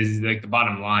goals is like the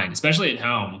bottom line, especially at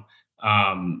home.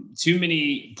 Too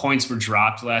many points were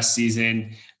dropped last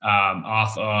season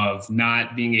off of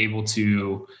not being able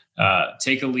to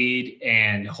take a lead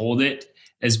and hold it,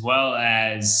 as well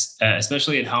as,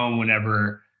 especially at home,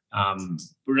 whenever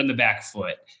we're on the back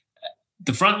foot.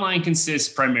 The front line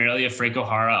consists primarily of Franco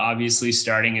Jara, obviously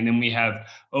starting, and then we have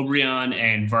Obrian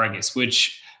and Vargas,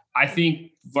 which I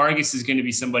think Vargas is going to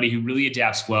be somebody who really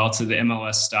adapts well to the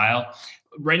MLS style.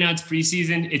 Right now it's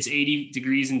preseason. It's 80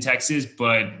 degrees in Texas,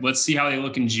 but let's see how they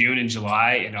look in June and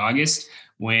July and August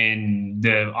when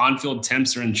the on-field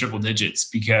temps are in triple digits,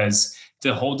 because it's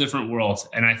a whole different world.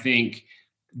 And I think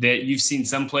that you've seen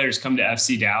some players come to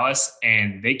FC Dallas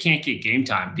and they can't get game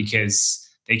time because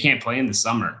they can't play in the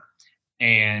summer.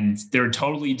 And they're a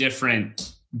totally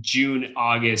different June,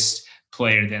 August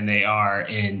player than they are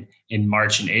in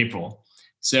March and April.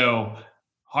 So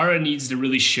Hara needs to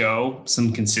really show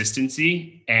some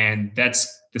consistency, and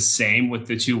that's the same with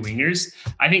the two wingers.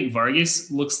 I think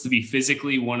Vargas looks to be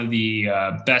physically one of the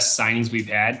best signings we've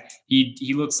had.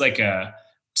 He looks like a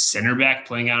center back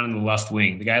playing out on the left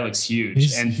wing. The guy looks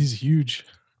huge. He's huge.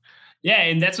 Yeah,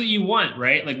 and that's what you want,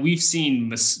 right? Like we've seen,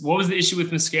 what was the issue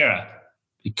with Mosquera?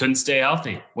 He couldn't stay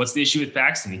healthy. What's the issue with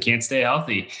Paxton? He can't stay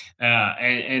healthy.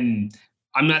 And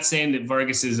I'm not saying that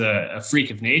Vargas is a freak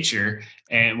of nature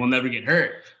and will never get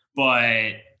hurt,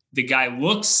 but the guy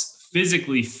looks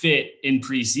physically fit in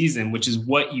preseason, which is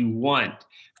what you want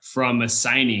from a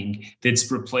signing that's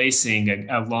replacing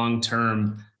a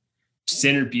long-term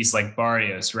centerpiece like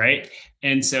Barrios, right?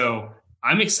 And so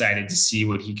I'm excited to see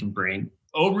what he can bring.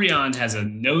 Obrian has a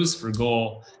nose for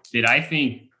goal that I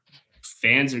think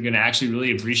fans are going to actually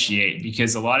really appreciate,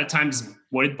 because a lot of times,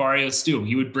 what did Barrios do?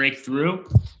 He would break through,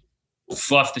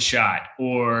 fluff the shot,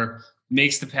 or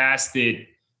makes the pass that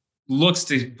looks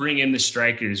to bring in the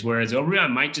strikers, whereas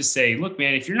Obrian might just say, look,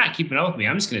 man, if you're not keeping up with me,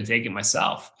 I'm just going to take it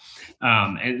myself.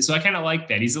 And so I kind of like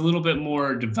that. He's a little bit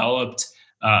more developed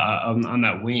on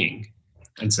that wing.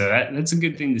 And so that's a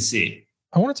good thing to see.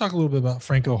 I want to talk a little bit about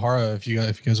Franco Jara, if you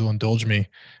guys will indulge me.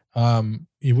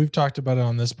 We've talked about it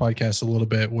on this podcast a little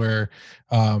bit, where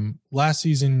last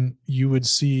season you would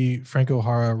see Franco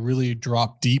Jara really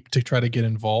drop deep to try to get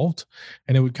involved,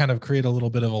 and it would kind of create a little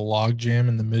bit of a log jam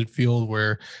in the midfield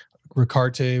where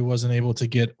Ricarte wasn't able to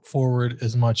get forward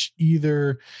as much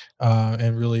either,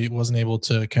 and really wasn't able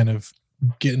to kind of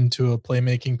get into a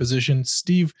playmaking position.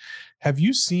 Steve, have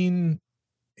you seen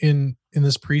in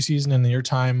this preseason and in your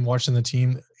time watching the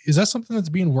team, is that something that's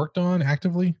being worked on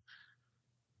actively?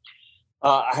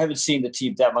 I haven't seen the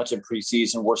team that much in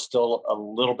preseason. We're still a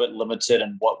little bit limited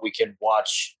in what we can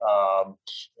watch.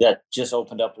 That just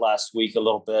opened up last week a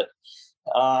little bit.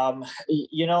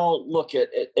 Look,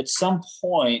 at some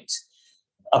point,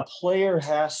 a player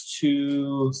has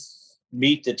to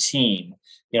meet the team.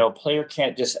 A player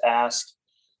can't just ask,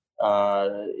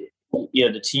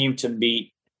 the team to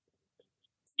meet.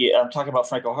 I'm talking about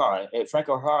Franco Jara.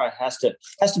 Franco Jara has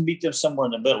to meet them somewhere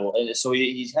in the middle, and so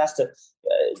he has to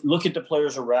look at the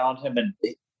players around him, and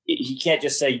he can't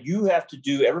just say, "You have to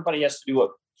do." Everybody has to do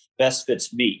what best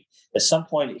fits me. At some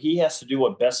point, he has to do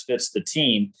what best fits the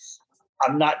team.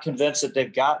 I'm not convinced that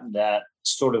they've gotten that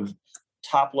sort of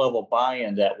top level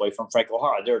buy-in that way from Franco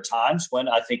Jara. There are times when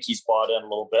I think he's bought in a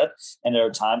little bit, and there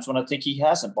are times when I think he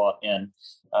hasn't bought in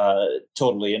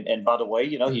totally. And by the way,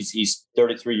 he's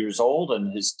 33 years old,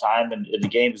 and his time in the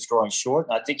game is growing short.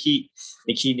 And I think he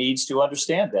needs to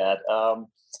understand that.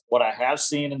 What I have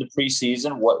seen in the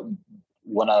preseason,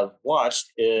 when I've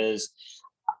watched, is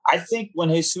I think when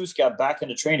Jesus got back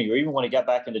into training, or even when he got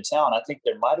back into town, I think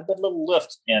there might have been a little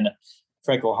lift in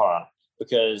Franco Jara,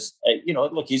 because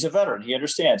look, he's a veteran. He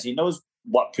understands. He knows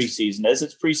what preseason is.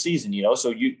 It's preseason,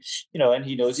 so and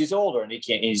he knows he's older, and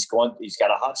he's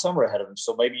got a hot summer ahead of him.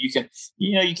 So maybe you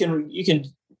can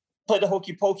play the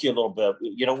hokey pokey a little bit,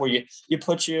 where you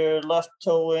put your left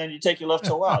toe in, you take your left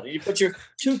toe out, and you put your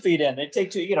 2 feet in, and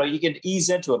take 2, you can ease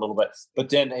into it a little bit. But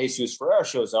then Jesus Ferreira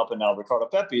shows up, and now Ricardo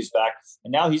Pepi is back,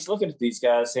 and now he's looking at these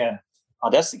guys saying, oh,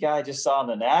 that's the guy I just saw on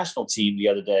the national team the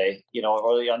other day,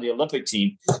 or on the Olympic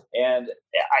team. And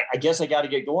I guess I got to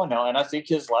get going now. And I think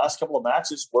his last couple of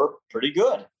matches were pretty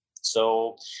good.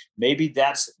 So maybe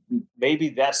that's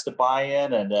the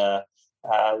buy-in, and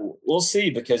we'll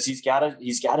see, because he's got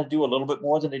to do a little bit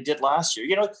more than he did last year.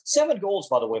 7 goals,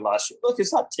 by the way, last year. Look,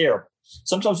 it's not terrible.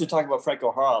 Sometimes we talk about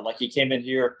Franco Jara like he came in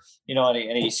here,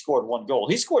 and he scored 1 goal.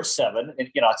 He scored 7, and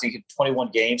I think in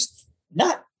 21 games.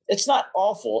 It's not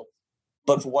awful.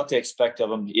 But for what they expect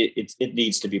of him, it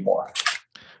needs to be more.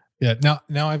 Yeah.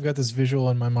 Now I've got this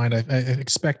visual in my mind. I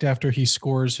expect after he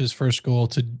scores his first goal,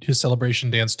 to his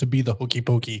celebration dance to be the hokey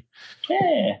pokey.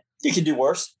 Yeah, he can do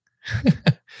worse. All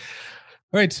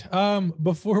right.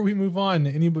 Before we move on,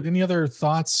 any other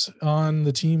thoughts on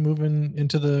the team moving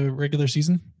into the regular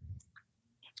season?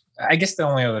 I guess the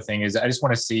only other thing is I just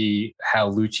want to see how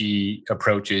Lucci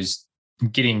approaches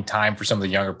getting time for some of the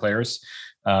younger players.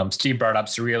 Steve brought up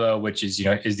Cirillo, which is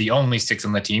the only 6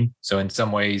 on the team. So in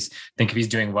some ways, I think if he's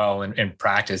doing well in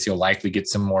practice, he'll likely get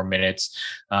some more minutes.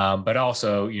 But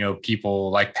also,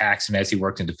 people like Paxton as he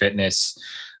worked into fitness,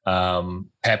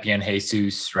 Pepi and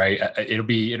Jesus, right? It'll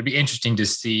be interesting to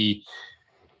see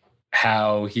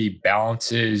how he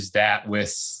balances that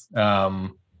with,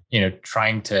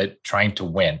 trying to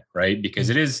win, right?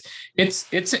 Because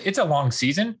it's a long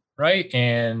season, right?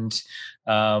 And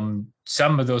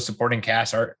some of those supporting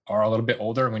casts are a little bit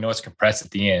older, and we know it's compressed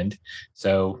at the end.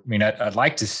 So, I'd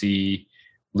like to see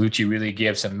Lucci really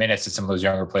give some minutes to some of those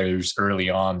younger players early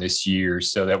on this year,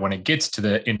 so that when it gets to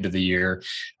the end of the year,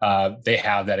 they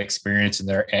have that experience in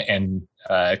their and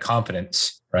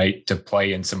confidence, right, to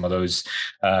play in some of those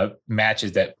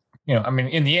matches that, I mean,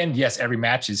 in the end, yes, every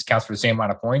match counts for the same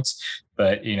amount of points,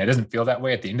 but it doesn't feel that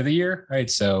way at the end of the year, right?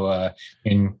 So,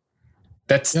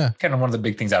 that's kind of one of the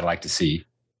big things I'd like to see.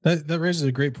 That raises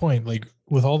a great point. Like,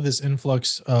 with all this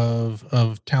influx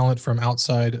of talent from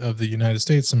outside of the United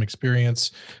States, some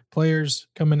experienced players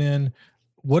coming in,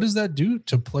 what does that do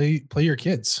to play your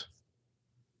kids?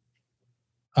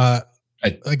 I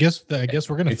guess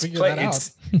we're going to figure that out.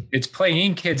 It's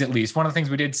playing kids, at least. One of the things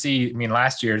we did see,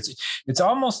 last year, it's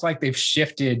almost like they've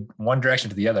shifted one direction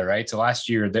to the other, right? So last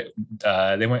year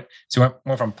they went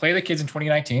from play the kids in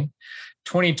 2019,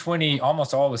 2020,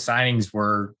 almost all the signings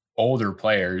were older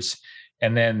players.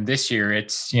 And then this year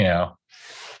it's,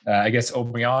 I guess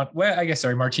Aubameyang. Well, I guess,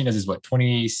 Martinez is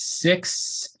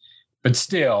 26, but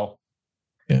still,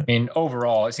 I mean,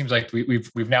 overall, it seems like we've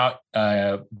now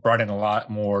brought in a lot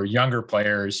more younger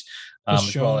players.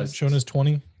 As well as Shown as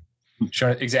 20.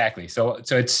 Exactly. So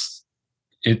it's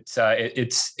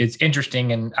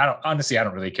interesting, and I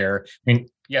don't really care. I mean,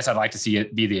 yes, I'd like to see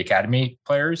it be the academy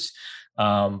players,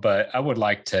 but I would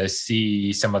like to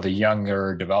see some of the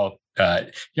younger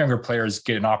players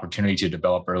get an opportunity to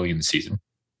develop early in the season.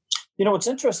 What's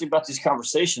interesting about these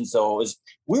conversations, though, is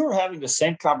we were having the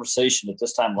same conversation at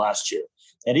this time last year.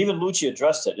 And even Lucci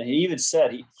addressed it. And he even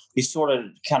said, he sort of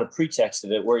kind of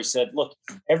pretexted it, where he said, look,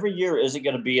 every year isn't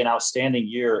going to be an outstanding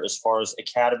year as far as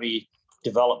academy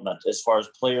development, as far as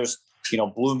players,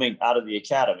 blooming out of the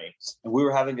academy. And we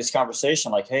were having this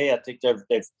conversation like, hey, I think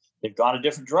they've gone a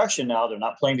different direction now. They're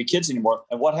not playing the kids anymore.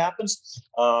 And what happens?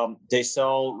 They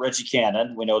sell Reggie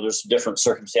Cannon. We know there's some different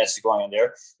circumstances going on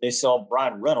there. They sell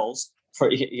Brian Reynolds for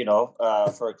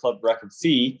a club record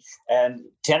fee, and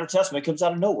Tanner Tessman comes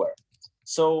out of nowhere.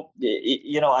 So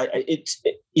you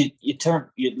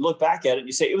look back at it and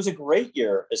you say it was a great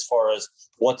year as far as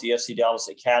what the FC Dallas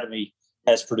Academy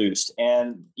has produced.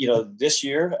 And this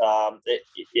year,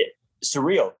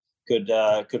 Cerrillo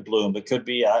could bloom. It could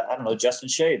be I don't know, Justin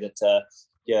Shea that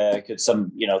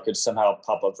could somehow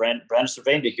pop up. Brandon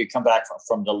Cervendi could come back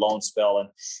from the loan spell,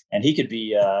 and he could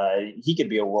be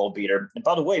a world beater. And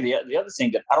by the way, the other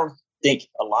thing that I don't think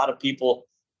a lot of people,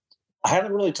 I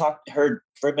haven't really heard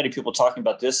very many people talking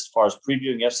about this as far as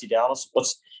previewing FC Dallas.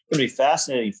 What's going to be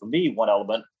fascinating for me, one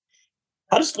element,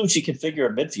 how does Lucci configure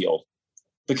a midfield?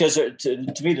 Because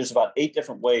to me, there's about 8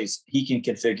 different ways he can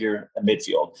configure a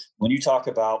midfield. When you talk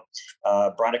about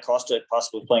Brian Acosta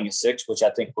possibly playing a 6, which I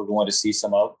think we're going to see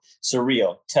some of,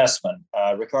 Cerrillo, Tessman,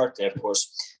 Ricarte, of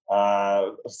course,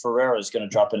 Ferreira is going to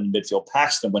drop in the midfield.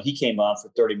 Paxton, when he came on for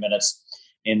 30 minutes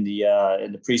in the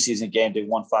preseason game, they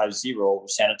won 5-0 over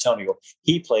San Antonio.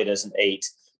 He played as an 8.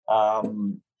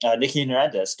 Nicky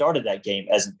Hernandez started that game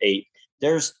as an 8.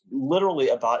 There's literally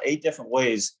about 8 different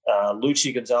ways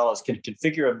Lucci Gonzalez can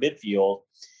configure a midfield,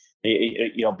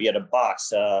 be it a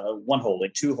box, 1 holding,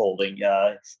 2 holding,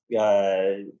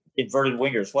 inverted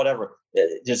wingers, whatever.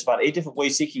 There's about 8 different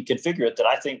ways he can configure it that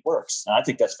I think works. And I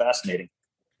think that's fascinating.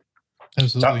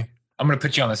 Absolutely. So I'm going to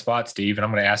put you on the spot, Steve, and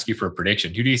I'm going to ask you for a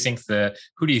prediction. Who do you think the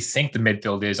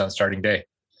midfield is on starting day?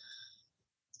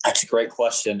 That's a great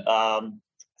question.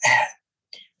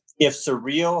 If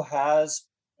Cerrillo has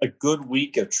a good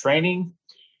week of training,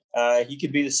 he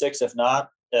could be the 6. If not,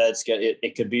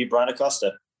 it could be Brian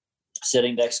Acosta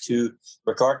sitting next to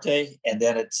Ricarte. And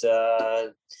then it's I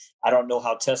don't know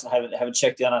how Tessman, haven't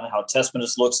checked in on how Tessman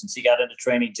has looked since he got into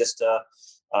training just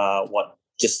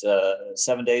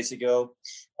 7 days ago.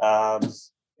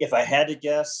 If I had to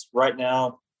guess right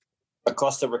now,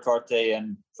 Acosta, Ricarte,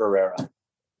 and Ferreira.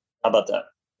 How about that?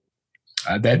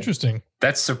 Interesting.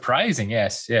 That's surprising.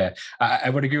 Yes. Yeah. I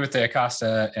would agree with the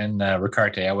Acosta and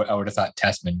Ricarte. I would have thought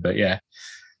Tessman, but yeah.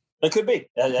 It could be.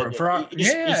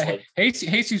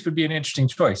 Jesus would be an interesting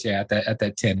choice. Yeah. At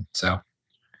that 10. So.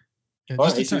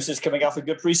 Well, Jesus is coming off a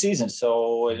good preseason.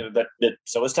 So, but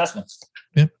so is Tessman.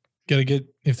 Yep.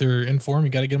 If they're in form, you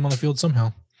got to get them on the field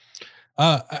somehow.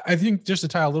 I think just to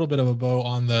tie a little bit of a bow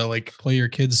on the play your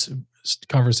kids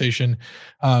conversation.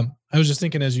 I was just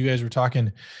thinking as you guys were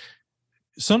talking,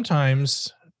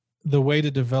 sometimes the way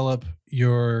to develop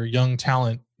your young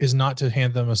talent is not to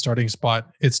hand them a starting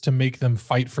spot. It's to make them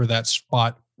fight for that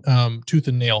spot, tooth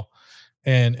and nail,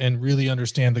 and really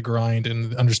understand the grind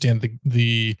and understand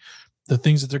the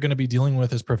things that they're going to be dealing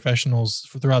with as professionals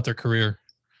throughout their career.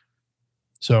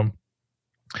 So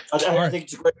I think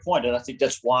it's a great point. And I think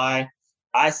that's why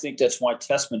I think that's why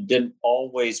Tessman didn't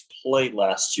always play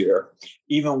last year,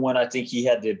 even when I think he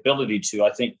had the ability to.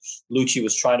 I think Lucci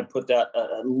was trying to put that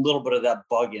a little bit of that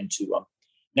bug into him.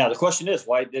 Now the question is,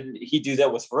 why didn't he do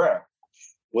that with Ferreira?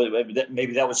 Well,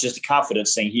 maybe that was just a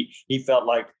confidence thing. He felt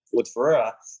like with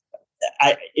Ferreira,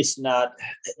 it's not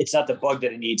the bug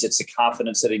that he needs; it's the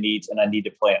confidence that he needs, and I need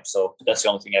to play him. So that's the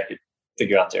only thing I could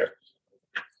figure out there.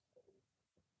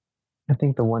 I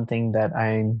think the one thing that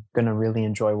I'm going to really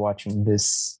enjoy watching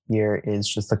this year is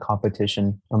just the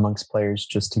competition amongst players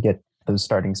just to get those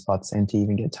starting spots and to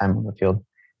even get time on the field.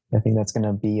 I think that's going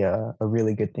to be a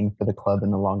really good thing for the club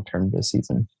in the long term this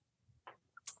season.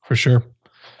 For sure.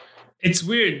 It's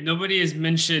weird. Nobody has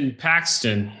mentioned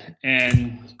Paxton,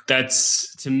 and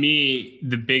that's, to me,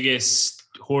 the biggest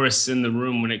horse in the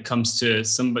room when it comes to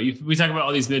somebody. We talk about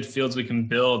all these midfields we can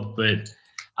build, but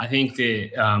I think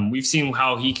that we've seen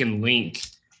how he can link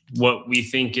what we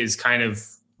think is kind of,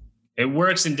 it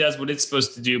works and does what it's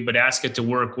supposed to do, but ask it to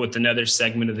work with another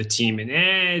segment of the team. And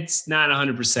it's not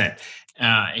 100%.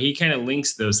 He kind of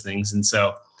links those things. And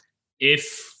so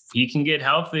if he can get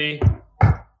healthy,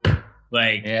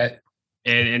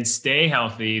 and stay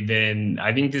healthy, then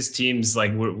I think this team's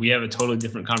like, we have a totally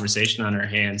different conversation on our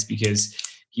hands, because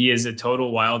he is a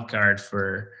total wild card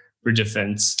for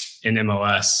defense in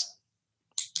MLS.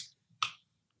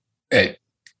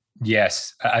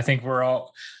 Yes, I think we're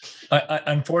all,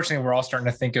 unfortunately, we're all starting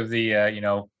to think of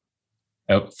the,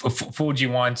 fooled you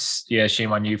once, yeah,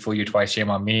 shame on you, fool you twice, shame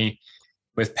on me.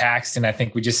 With Paxton, I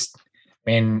think we just,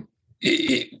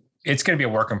 it's going to be a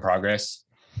work in progress.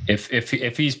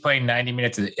 If he's playing 90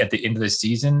 minutes at the end of the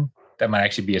season, that might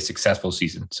actually be a successful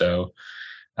season. So,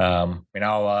 at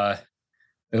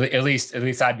least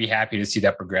I'd be happy to see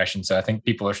that progression. So I think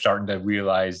people are starting to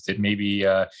realize that maybe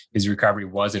his recovery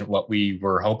wasn't what we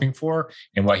were hoping for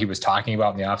and what he was talking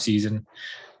about in the off season.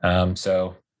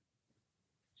 So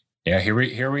yeah, here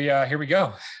we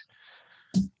go.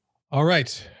 All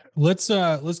right, let's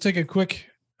take a quick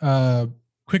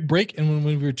break, and when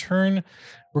we return,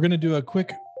 we're going to do a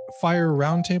quick fire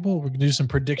roundtable. We're going to do some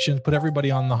predictions, put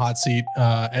everybody on the hot seat,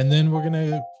 and then we're going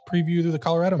to preview the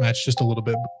Colorado match just a little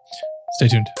bit. Stay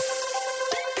tuned.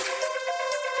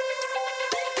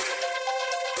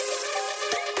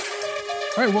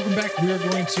 All right, welcome back. We are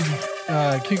going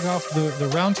to kick off the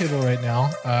roundtable right now,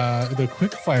 the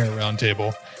quick fire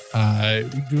roundtable.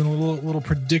 Doing a little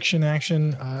prediction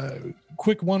action,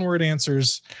 quick one-word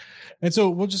answers. And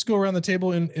so we'll just go around the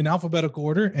table in alphabetical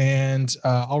order, and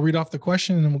I'll read off the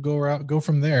question, and then we'll go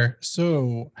from there.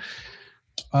 So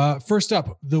first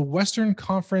up, the Western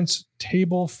Conference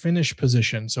table finish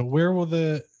position. So where will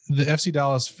the FC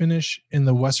Dallas finish in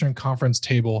the Western Conference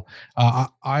table?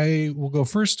 I will go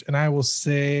first, and I will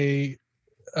say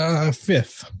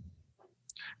 5th.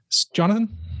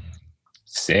 Jonathan?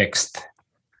 6th.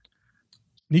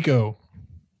 Nico?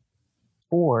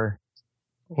 4.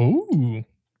 Ooh.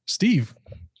 Steve?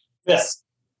 Yes.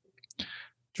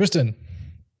 Tristan?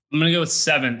 I'm going to go with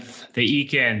 7th. They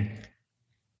eke in.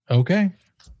 Okay.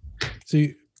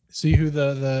 See who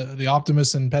the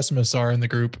optimists and pessimists are in the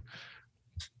group.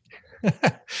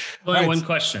 Only one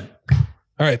question.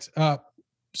 All right.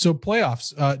 So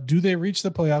playoffs. Do they reach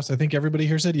the playoffs? I think everybody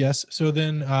here said yes. So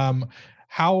then,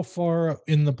 how far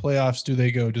in the playoffs do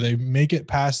they go? Do they make it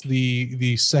past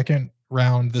the second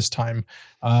round this time?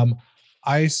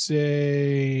 I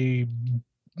say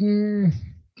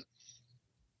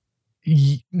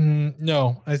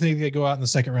no. I think they go out in the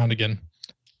second round again.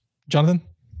 Jonathan?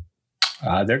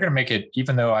 They're going to make it,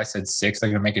 even though I said 6, they're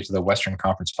going to make it to the Western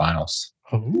Conference Finals.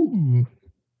 Oh,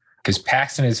 because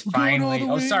Paxton is finally.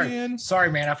 Oh, sorry,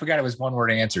 man. I forgot it was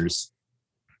one-word answers.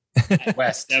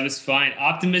 West. That was fine.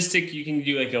 Optimistic, you can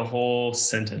do like a whole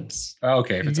sentence.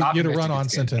 Okay, if it's you get a optimistic, run-on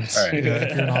it's good. sentence. All right. Yeah,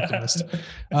 if you're an optimist.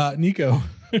 Nico?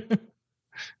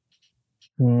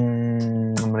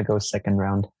 I'm going to go second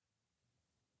round.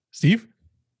 Steve?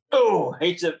 Oh,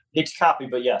 hate to copy,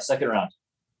 but yeah, second round.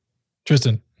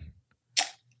 Tristan?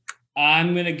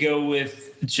 I'm going to go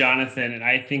with Jonathan, and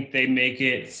I think they make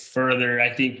it further.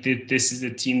 I think that this is a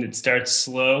team that starts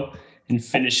slow and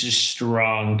finishes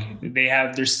strong.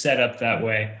 They're set up that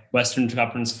way. Western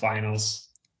Conference Finals.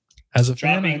 As a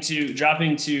dropping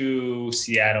fan, to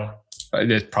Seattle.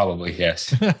 Probably,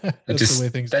 yes. That's the way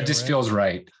things that go, just right? feels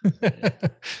right.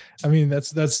 I mean,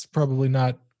 that's probably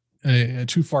not a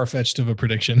too far-fetched of a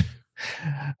prediction.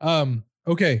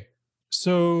 Okay,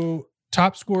 so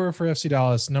top scorer for FC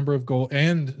Dallas, number of goal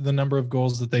and the number of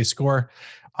goals that they score.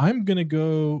 I'm gonna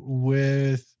go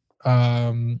with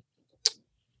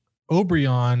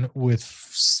Obrian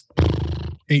with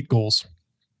 8 goals.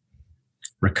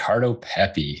 Ricardo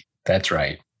Pepi. That's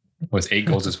right. with 8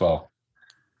 goals as well.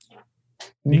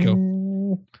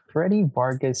 Nico. Freddie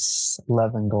Vargas,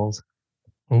 11 goals.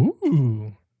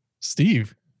 Ooh,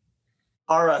 Steve.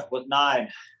 Hara with 9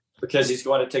 because he's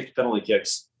going to take the penalty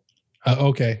kicks.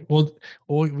 Okay. Well,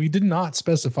 we did not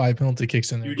specify penalty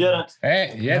kicks in there. You didn't.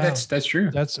 Hey, yeah, Wow. that's true.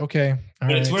 That's okay. All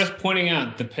But it's right. worth pointing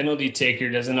out the penalty taker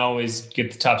doesn't always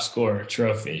get the top scorer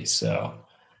trophy. So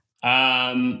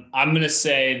I'm going to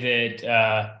say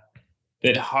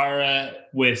that Hara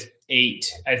with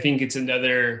 8. I think it's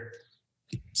another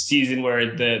season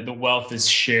where the wealth is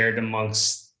shared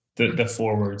amongst the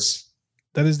forwards.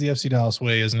 That is the FC Dallas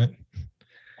way, isn't it?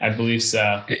 I believe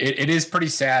so. It is pretty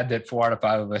sad that 4 out of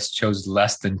 5 of us chose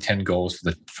less than 10 goals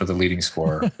for the leading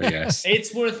scorer. But yes.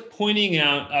 It's worth pointing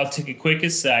out. I'll take a quick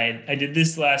aside. I did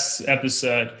this last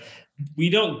episode. We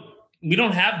don't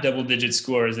have double-digit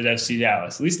scores at FC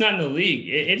Dallas, at least not in the league.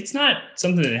 It's not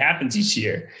something that happens each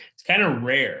year. It's kind of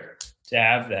rare to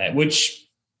have that, which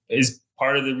is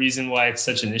part of the reason why it's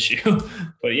such an issue.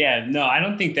 But yeah, no, I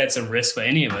don't think that's a risk by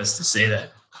any of us to say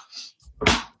that.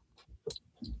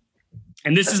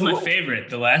 And this is my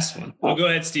favorite, the last one. Oh, go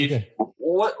ahead, Steve. Okay.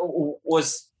 What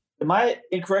was? Am I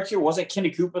incorrect here? Wasn't Kenny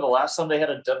Cooper the last time they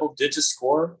had a double-digit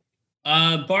score?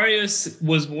 Barrios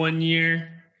was 1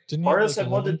 year. Didn't he have, Barrios like, had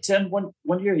more 11? than 10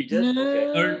 one year. He did.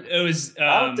 Okay. Or it was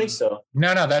I don't think so.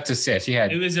 No, that's a sit. He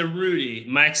had It was a Rudy.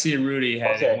 Maxi and Rudy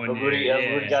had Okay, it 1 but year. Rudy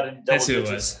got in double That's who it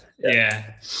digits. was.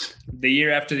 Yeah. The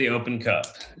year after the Open Cup.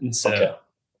 And so, Okay.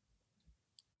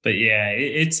 but yeah,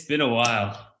 it's been a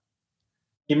while.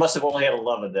 He must have only had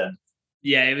 11 then.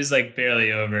 Yeah, it was like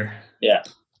barely over. Yeah.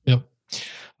 Yep.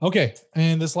 Okay.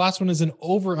 And this last one is an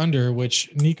over under, which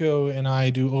Nico and I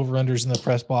do over unders in the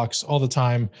press box all the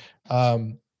time.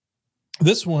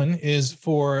 This one is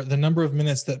for the number of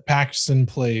minutes that Paxton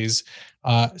plays.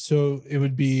 So it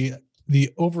would be the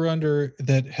over under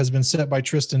that has been set by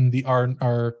Tristan,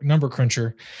 our number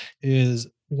cruncher, is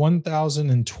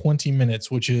 1,020 minutes,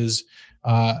 which is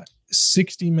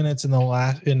 60 minutes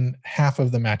in half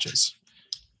of the matches.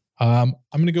 I'm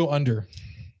going to go under.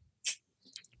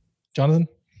 Jonathan?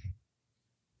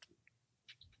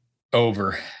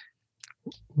 over.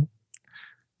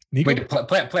 Nico? Wait,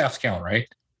 playoffs count, right?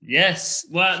 Yes.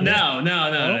 Well, Sure.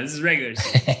 no. This is regular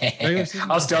season.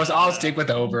 season? I'll stick with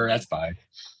over. That's fine.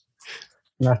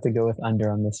 You have to go with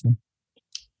under on this one.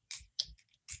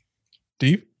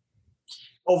 Steve?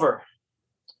 Over.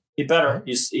 He better.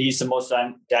 He's the most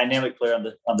dynamic player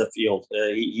on the field.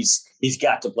 He's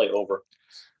got to play over.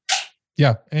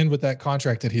 Yeah. And with that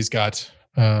contract that he's got,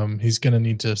 he's going to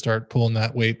need to start pulling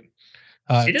that weight.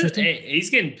 He's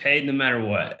getting paid no matter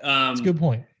what. That's a good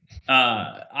point.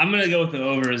 I'm going to go with the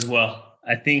over as well.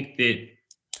 I think that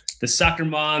the soccer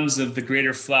moms of the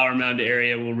greater Flower Mound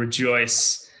area will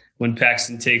rejoice when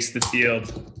Paxton takes the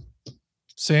field.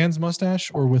 Sans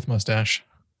mustache or with mustache?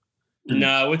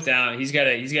 No, without. He's got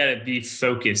to be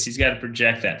focused. He's got to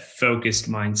project that focused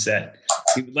mindset.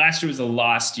 Last year was a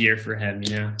lost year for him,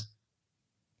 you know.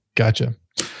 Gotcha.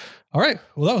 All right.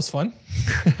 Well, that was fun.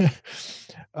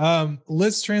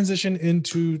 Let's transition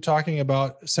into talking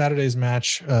about Saturday's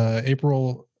match,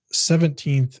 April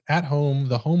 17th at home,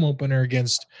 the home opener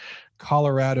against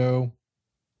Colorado.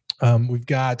 We've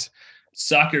got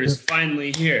Soccer is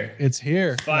finally here. it's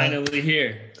here. Finally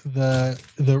here.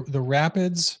 The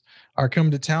Rapids are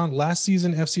coming to town. Last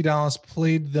season, FC Dallas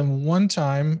played them one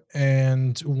time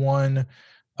and won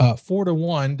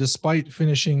 4-1, despite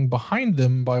finishing behind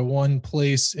them by one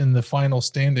place in the final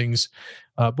standings.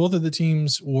 Both of the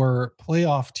teams were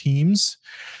playoff teams.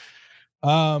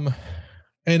 And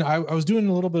I was doing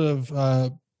a little bit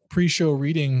of pre-show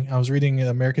reading. I was reading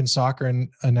American Soccer and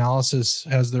Analysis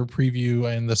has their preview,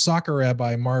 and the soccer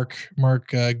rabbi Mark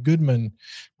Asher Goodman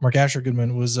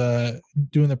was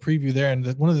doing the preview there. And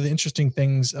one of the interesting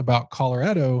things about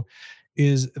Colorado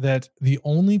is that the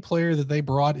only player that they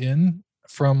brought in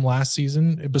from last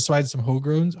season, besides some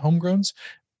homegrowns,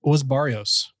 was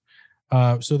Barrios.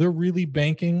 So they're really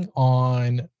banking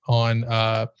on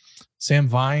Sam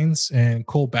Vines and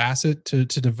Cole Bassett to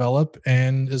develop,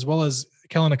 and as well as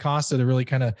Kellen Acosta to really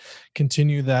kind of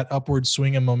continue that upward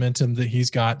swing and momentum that he's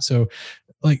got. So,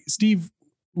 like, Steve,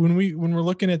 when we're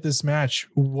looking at this match,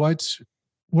 what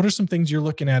are some things you're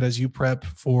looking at as you prep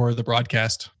for the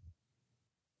broadcast?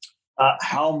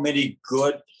 How many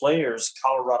good players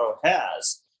Colorado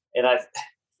has. And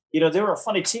they were a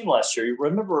funny team last year. You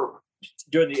remember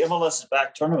during the MLS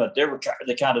back tournament, they were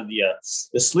the kind of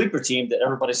the sleeper team that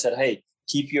everybody said, hey,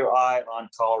 keep your eye on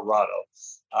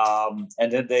Colorado.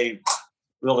 And then they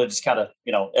really just kind of,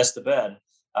 S the bed.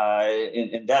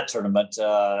 in that tournament.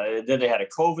 Then they had a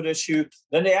COVID issue.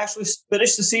 Then they actually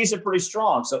finished the season pretty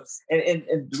strong. So, and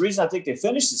the reason I think they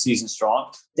finished the season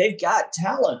strong, they've got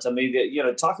talent. I mean,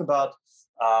 talk about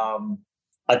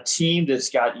a team that's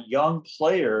got young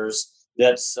players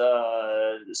that's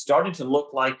starting to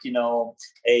look like,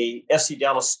 a FC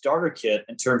Dallas starter kit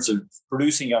in terms of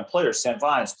producing young players. Sam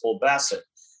Vines, Cole Bassett.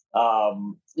 But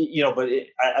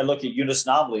I look at Eunice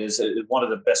Nobley as one of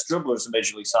the best dribblers in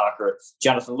Major League Soccer.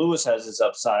 Jonathan Lewis has his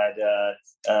upside.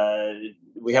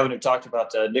 We haven't even talked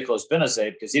about Nicolas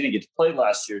Benazet because he didn't get to play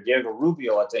last year. Diego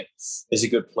Rubio, I think, is a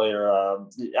good player.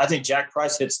 I think Jack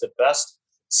Price hits the best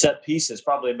set pieces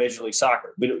probably in Major League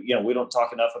Soccer. We don't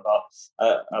talk enough about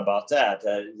that.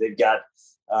 They've got.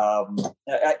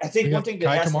 I think one thing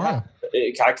that has Kamara.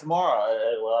 Kai Kamara.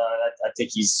 I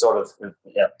think he's sort of.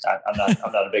 Yeah, I'm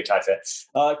not a big Kai fan.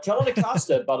 Kellen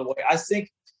Acosta, by the way, I think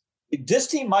this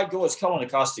team might go as Kellen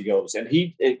Acosta goes, and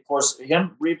of course,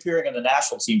 him reappearing in the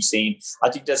national team scene. I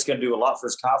think that's going to do a lot for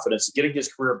his confidence, getting his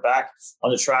career back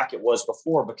on the track it was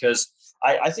before. Because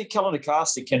I think Kellen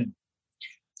Acosta can.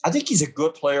 I think he's a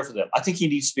good player for them. I think he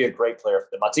needs to be a great player for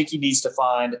them. I think he needs to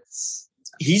find.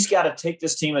 He's got to take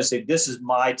this team and say, "This is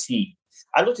my team."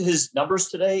 I looked at his numbers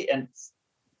today, and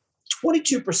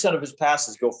 22% of his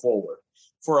passes go forward.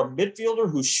 For a midfielder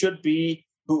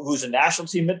who's a national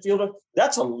team midfielder,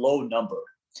 that's a low number.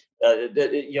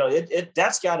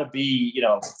 That's got to be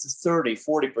 30,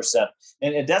 40%,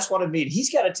 and that's what I mean.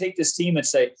 He's got to take this team and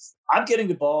say, "I'm getting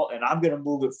the ball and I'm going to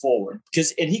move it forward,"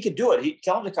 and he can do it.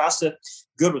 Kellen Acosta,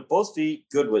 good with both feet,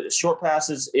 good with short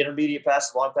passes, intermediate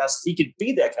passes, long passes. He could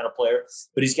be that kind of player,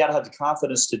 but he's got to have the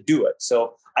confidence to do it.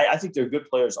 So I think they're good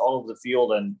players all over the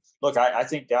field. And look, I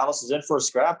think Dallas is in for a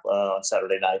scrap on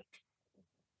Saturday night.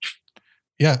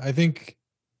 Yeah, I think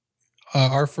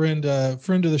our friend of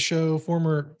the show,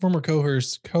 former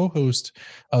co-host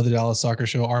of the Dallas Soccer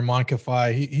Show, Armand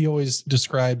Kafai, he always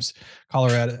describes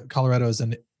Colorado as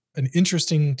an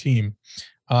interesting team.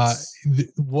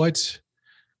 What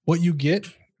you get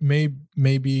may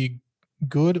be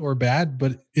good or bad,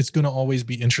 but it's going to always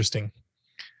be interesting.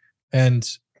 And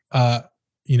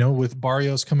with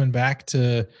Barrios coming back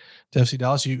to FC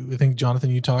Dallas, I think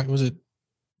Jonathan, was it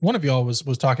one of y'all was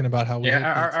talking about how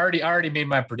I already made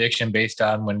my prediction based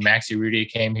on when Maxi Rudy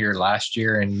came here last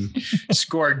year and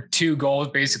scored 2 goals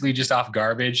basically just off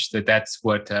garbage. That's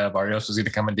what Barrios was going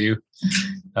to come and do.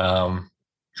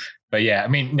 But yeah, I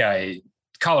mean, no,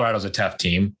 Colorado's a tough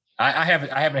team. I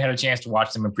haven't had a chance to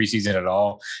watch them in preseason at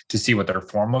all to see what their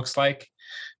form looks like.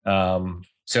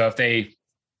 So if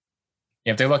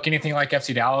they look anything like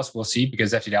FC Dallas, we'll see,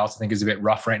 because FC Dallas I think is a bit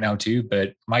rough right now too.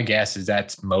 But my guess is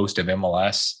that's most of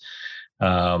MLS.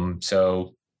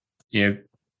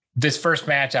 This first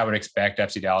match I would expect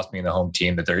FC Dallas being the home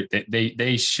team, that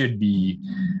they should be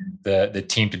the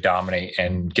team to dominate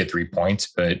and get 3 points.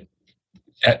 But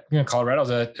Colorado's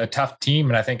a tough team,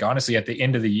 and I think honestly at the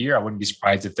end of the year I wouldn't be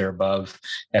surprised if they're above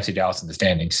FC Dallas in the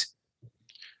standings.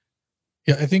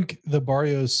 Yeah, I think the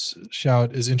Barrios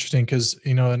shout is interesting because,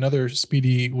 another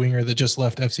speedy winger that just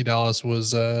left FC Dallas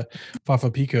was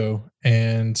Fafa Pico,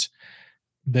 and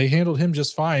they handled him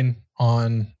just fine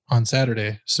on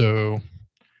Saturday. So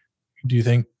do you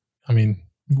think,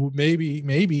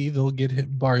 maybe they'll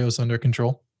get Barrios under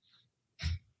control?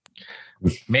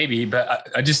 Maybe,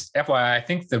 but I just FYI, I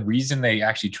think the reason they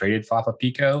actually traded Fafa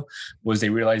Pico was they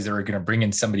realized they were going to bring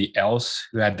in somebody else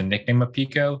who had the nickname of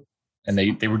Pico. And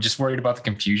they were just worried about the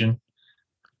confusion.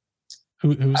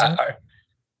 Who's that?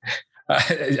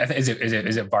 Is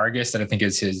it Vargas that I think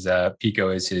is his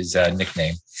Pico is his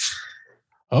nickname?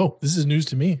 Oh, this is news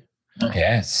to me.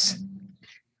 Yes.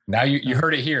 Now you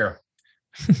heard it here.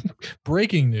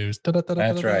 Breaking news.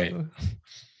 That's right.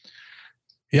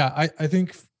 Yeah, I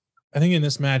think in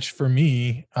this match for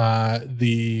me,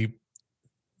 the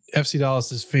FC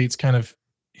Dallas's fates kind of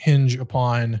hinge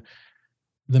upon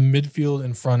the midfield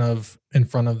in front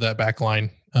of that back line,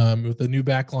 with the new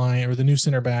back line or the new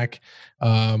center back.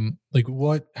 How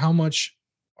much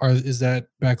is that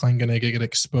back line going to get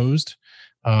exposed?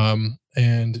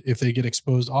 And if they get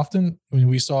exposed often,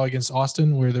 we saw against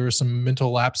Austin where there were some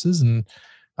mental lapses and,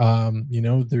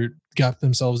 they got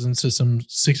themselves into some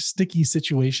sticky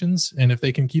situations. And if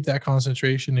they can keep that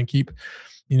concentration and keep,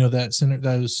 those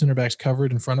center backs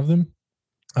covered in front of them,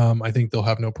 I think they'll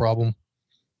have no problem.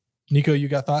 Nico, you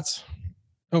got thoughts?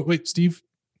 Oh, wait, Steve?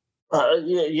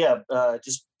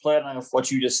 Just playing on what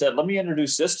you just said. Let me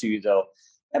introduce this to you, though.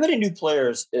 How many new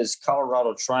players is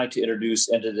Colorado trying to introduce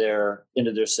into their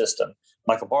system?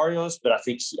 Michael Barrios, but I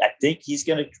think he's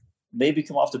going to maybe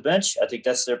come off the bench. I think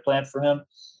that's their plan for him.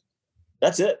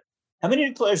 That's it. How many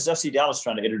new players is FC Dallas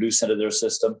trying to introduce into their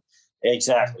system?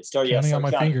 Exactly. Counting on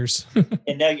my fingers.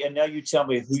 And now you tell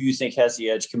me who you think has the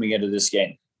edge coming into this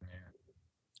game.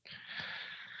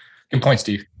 Good point,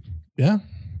 Steve. Yeah.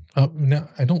 Oh no,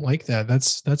 I don't like that.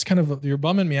 That's kind of, you're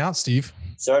bumming me out, Steve.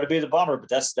 Sorry to be the bummer, but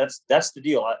that's the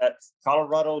deal.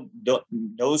 Colorado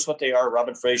knows what they are.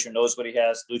 Robin Fraser knows what he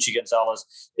has. Luchi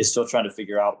Gonzalez is still trying to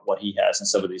figure out what he has in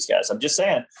some of these guys. I'm just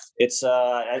saying, it's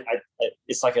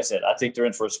like I said. I think they're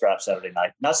in for a scrap Saturday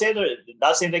night. Not saying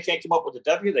they can't come up with a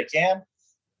W. They can,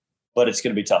 but it's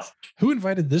going to be tough. Who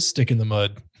invited this stick in the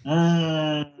mud?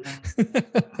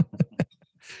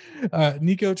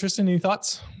 Nico, Tristan, any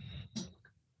thoughts?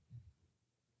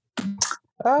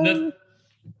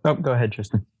 Oh, go ahead,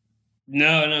 Tristan.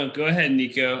 No, go ahead,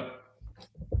 Nico.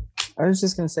 I was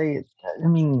just going to say, I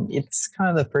mean, it's kind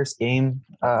of the first game.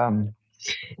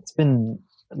 It's been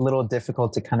a little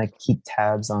difficult to kind of keep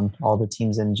tabs on all the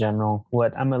teams in general.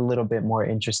 What I'm a little bit more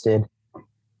interested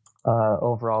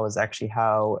overall is actually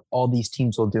how all these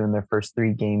teams will do in their first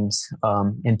 3 games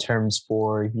in terms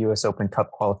for U.S. Open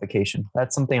Cup qualification.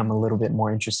 That's something I'm a little bit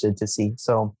more interested to see.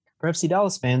 So for FC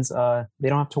Dallas fans, they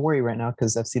don't have to worry right now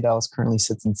because FC Dallas currently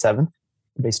sits in 7th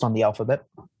based on the alphabet,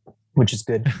 which is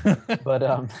good. But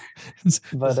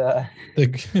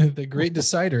the great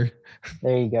decider.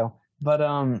 There you go. But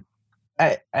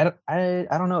I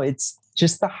don't know. It's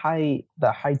just the high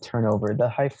turnover, the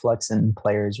high flux in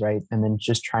players, right? And then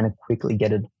just trying to quickly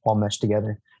get it all meshed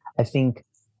together. I think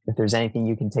if there's anything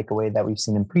you can take away that we've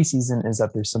seen in preseason is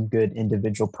that there's some good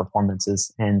individual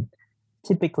performances. And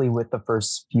typically with the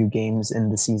first few games in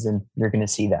the season, you're going to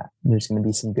see that. There's going to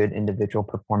be some good individual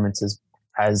performances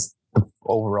as the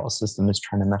overall system is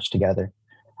trying to mesh together.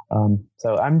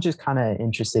 So I'm just kind of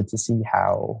interested to see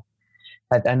how.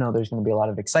 I know there's going to be a lot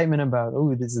of excitement about,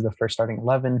 this is the first starting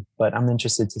 11, but I'm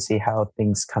interested to see how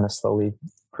things kind of slowly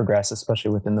progress,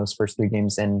 especially within those first 3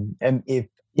 games. And if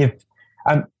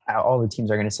all the teams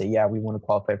are going to say, yeah, we want to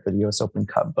qualify for the U.S. Open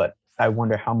Cup, but I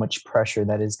wonder how much pressure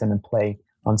that is going to play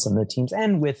on some of the teams.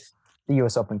 And with the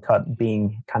U.S. Open Cup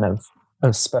being kind of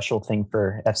a special thing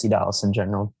for FC Dallas in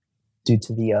general, due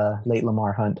to the late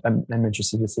Lamar Hunt, I'm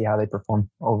interested to see how they perform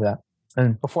over that.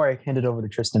 And before I hand it over to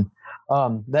Tristan,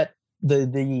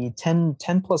 the 10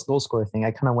 plus goal scorer thing,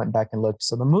 I kind of went back and looked.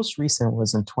 So the most recent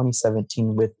was in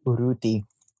 2017 with Urruti.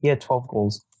 He had 12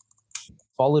 goals,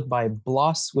 followed by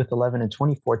Bloss with 11 in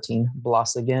 2014,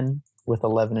 Bloss again with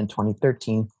 11 in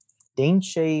 2013, Dane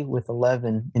Shea with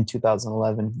 11 in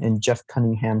 2011, and Jeff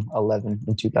Cunningham 11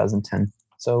 in 2010.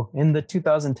 So in the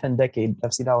 2010 decade,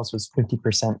 FC Dallas was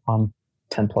 50% on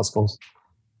 10 plus goals.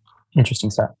 Interesting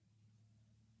stat.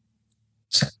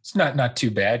 It's not too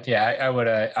bad. Yeah, I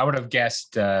would have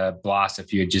guessed Bloss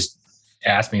if you had just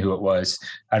asked me who it was.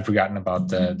 I'd forgotten about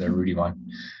the Rudy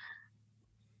one.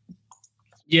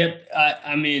 Yep.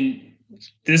 I mean,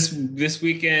 this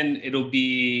weekend it'll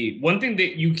be one thing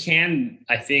that you can,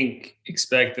 I think,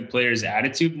 expect the players'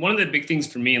 attitude. One of the big things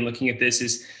for me in looking at this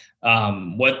is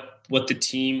what the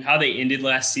team, how they ended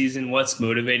last season, what's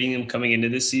motivating them coming into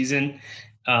this season.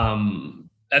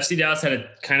 FC Dallas had a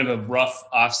kind of a rough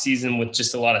off season with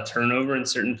just a lot of turnover in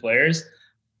certain players.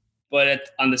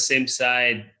 But on the same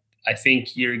side, I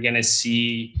think you're going to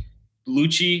see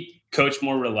Luchi coach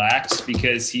more relaxed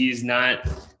because there's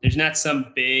not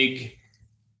some big,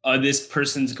 this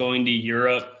person's going to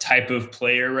Europe type of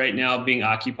player right now being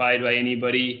occupied by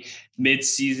anybody.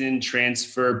 Mid-season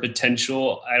transfer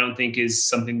potential, I don't think is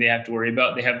something they have to worry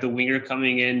about. They have the winger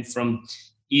coming in from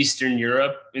Eastern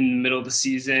Europe in the middle of the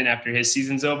season after his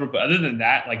season's over. But other than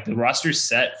that, like the roster's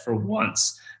set for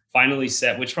once, finally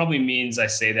set, which probably means I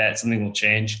say that something will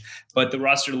change, but the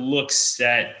roster looks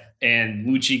set and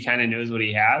Luchi kind of knows what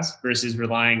he has versus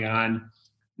relying on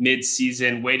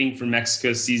mid-season, waiting for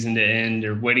Mexico's season to end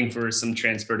or waiting for some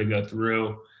transfer to go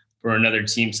through for another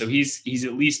team. So he's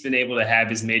at least been able to have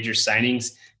his major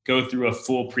signings go through a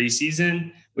full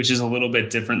preseason, which is a little bit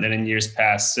different than in years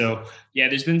past. So yeah,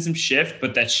 there's been some shift,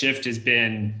 but that shift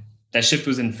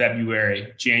was in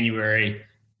February, January,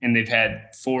 and they've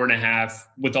had 4.5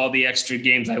 with all the extra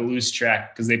games. I lose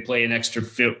track because they play an extra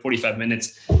 45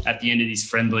 minutes at the end of these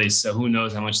friendlies. So who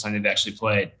knows how much time they've actually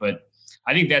played, but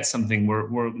I think that's something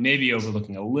we're maybe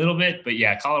overlooking a little bit, but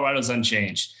yeah, Colorado's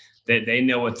unchanged. They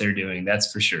know what they're doing.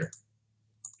 That's for sure.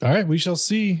 All right. We shall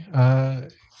see.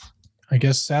 I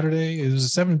guess Saturday is a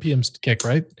 7 p.m. kick,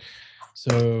 right?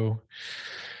 So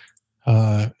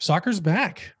soccer's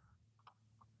back.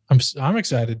 I'm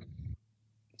excited.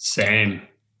 Same.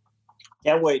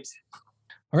 Can't wait.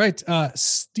 All right.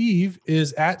 Steve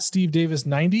is at Steve Davis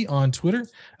 90 on Twitter.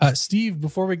 Steve,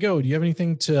 before we go, do you have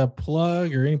anything to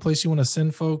plug or any place you want to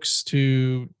send folks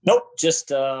to? Nope. Just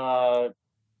get out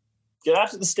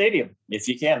to the stadium if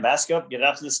you can. Mask up. Get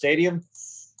out to the stadium.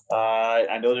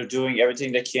 I know they're doing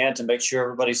everything they can to make sure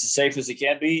everybody's as safe as they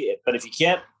can be. But if you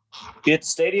can't be at the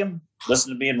stadium,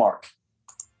 listen to me and Mark.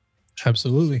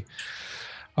 Absolutely.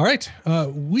 All right.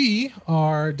 We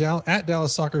are at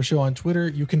Dallas Soccer Show on Twitter.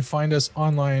 You can find us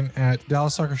online at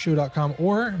DallasSoccerShow.com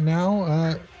or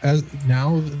now at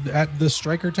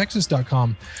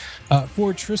TheStrikerTexas.com.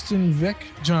 For Tristan Vick,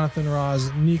 Jonathan Ross,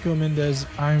 Nico Mendez,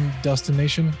 I'm Dustin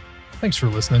Nation. Thanks for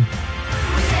listening.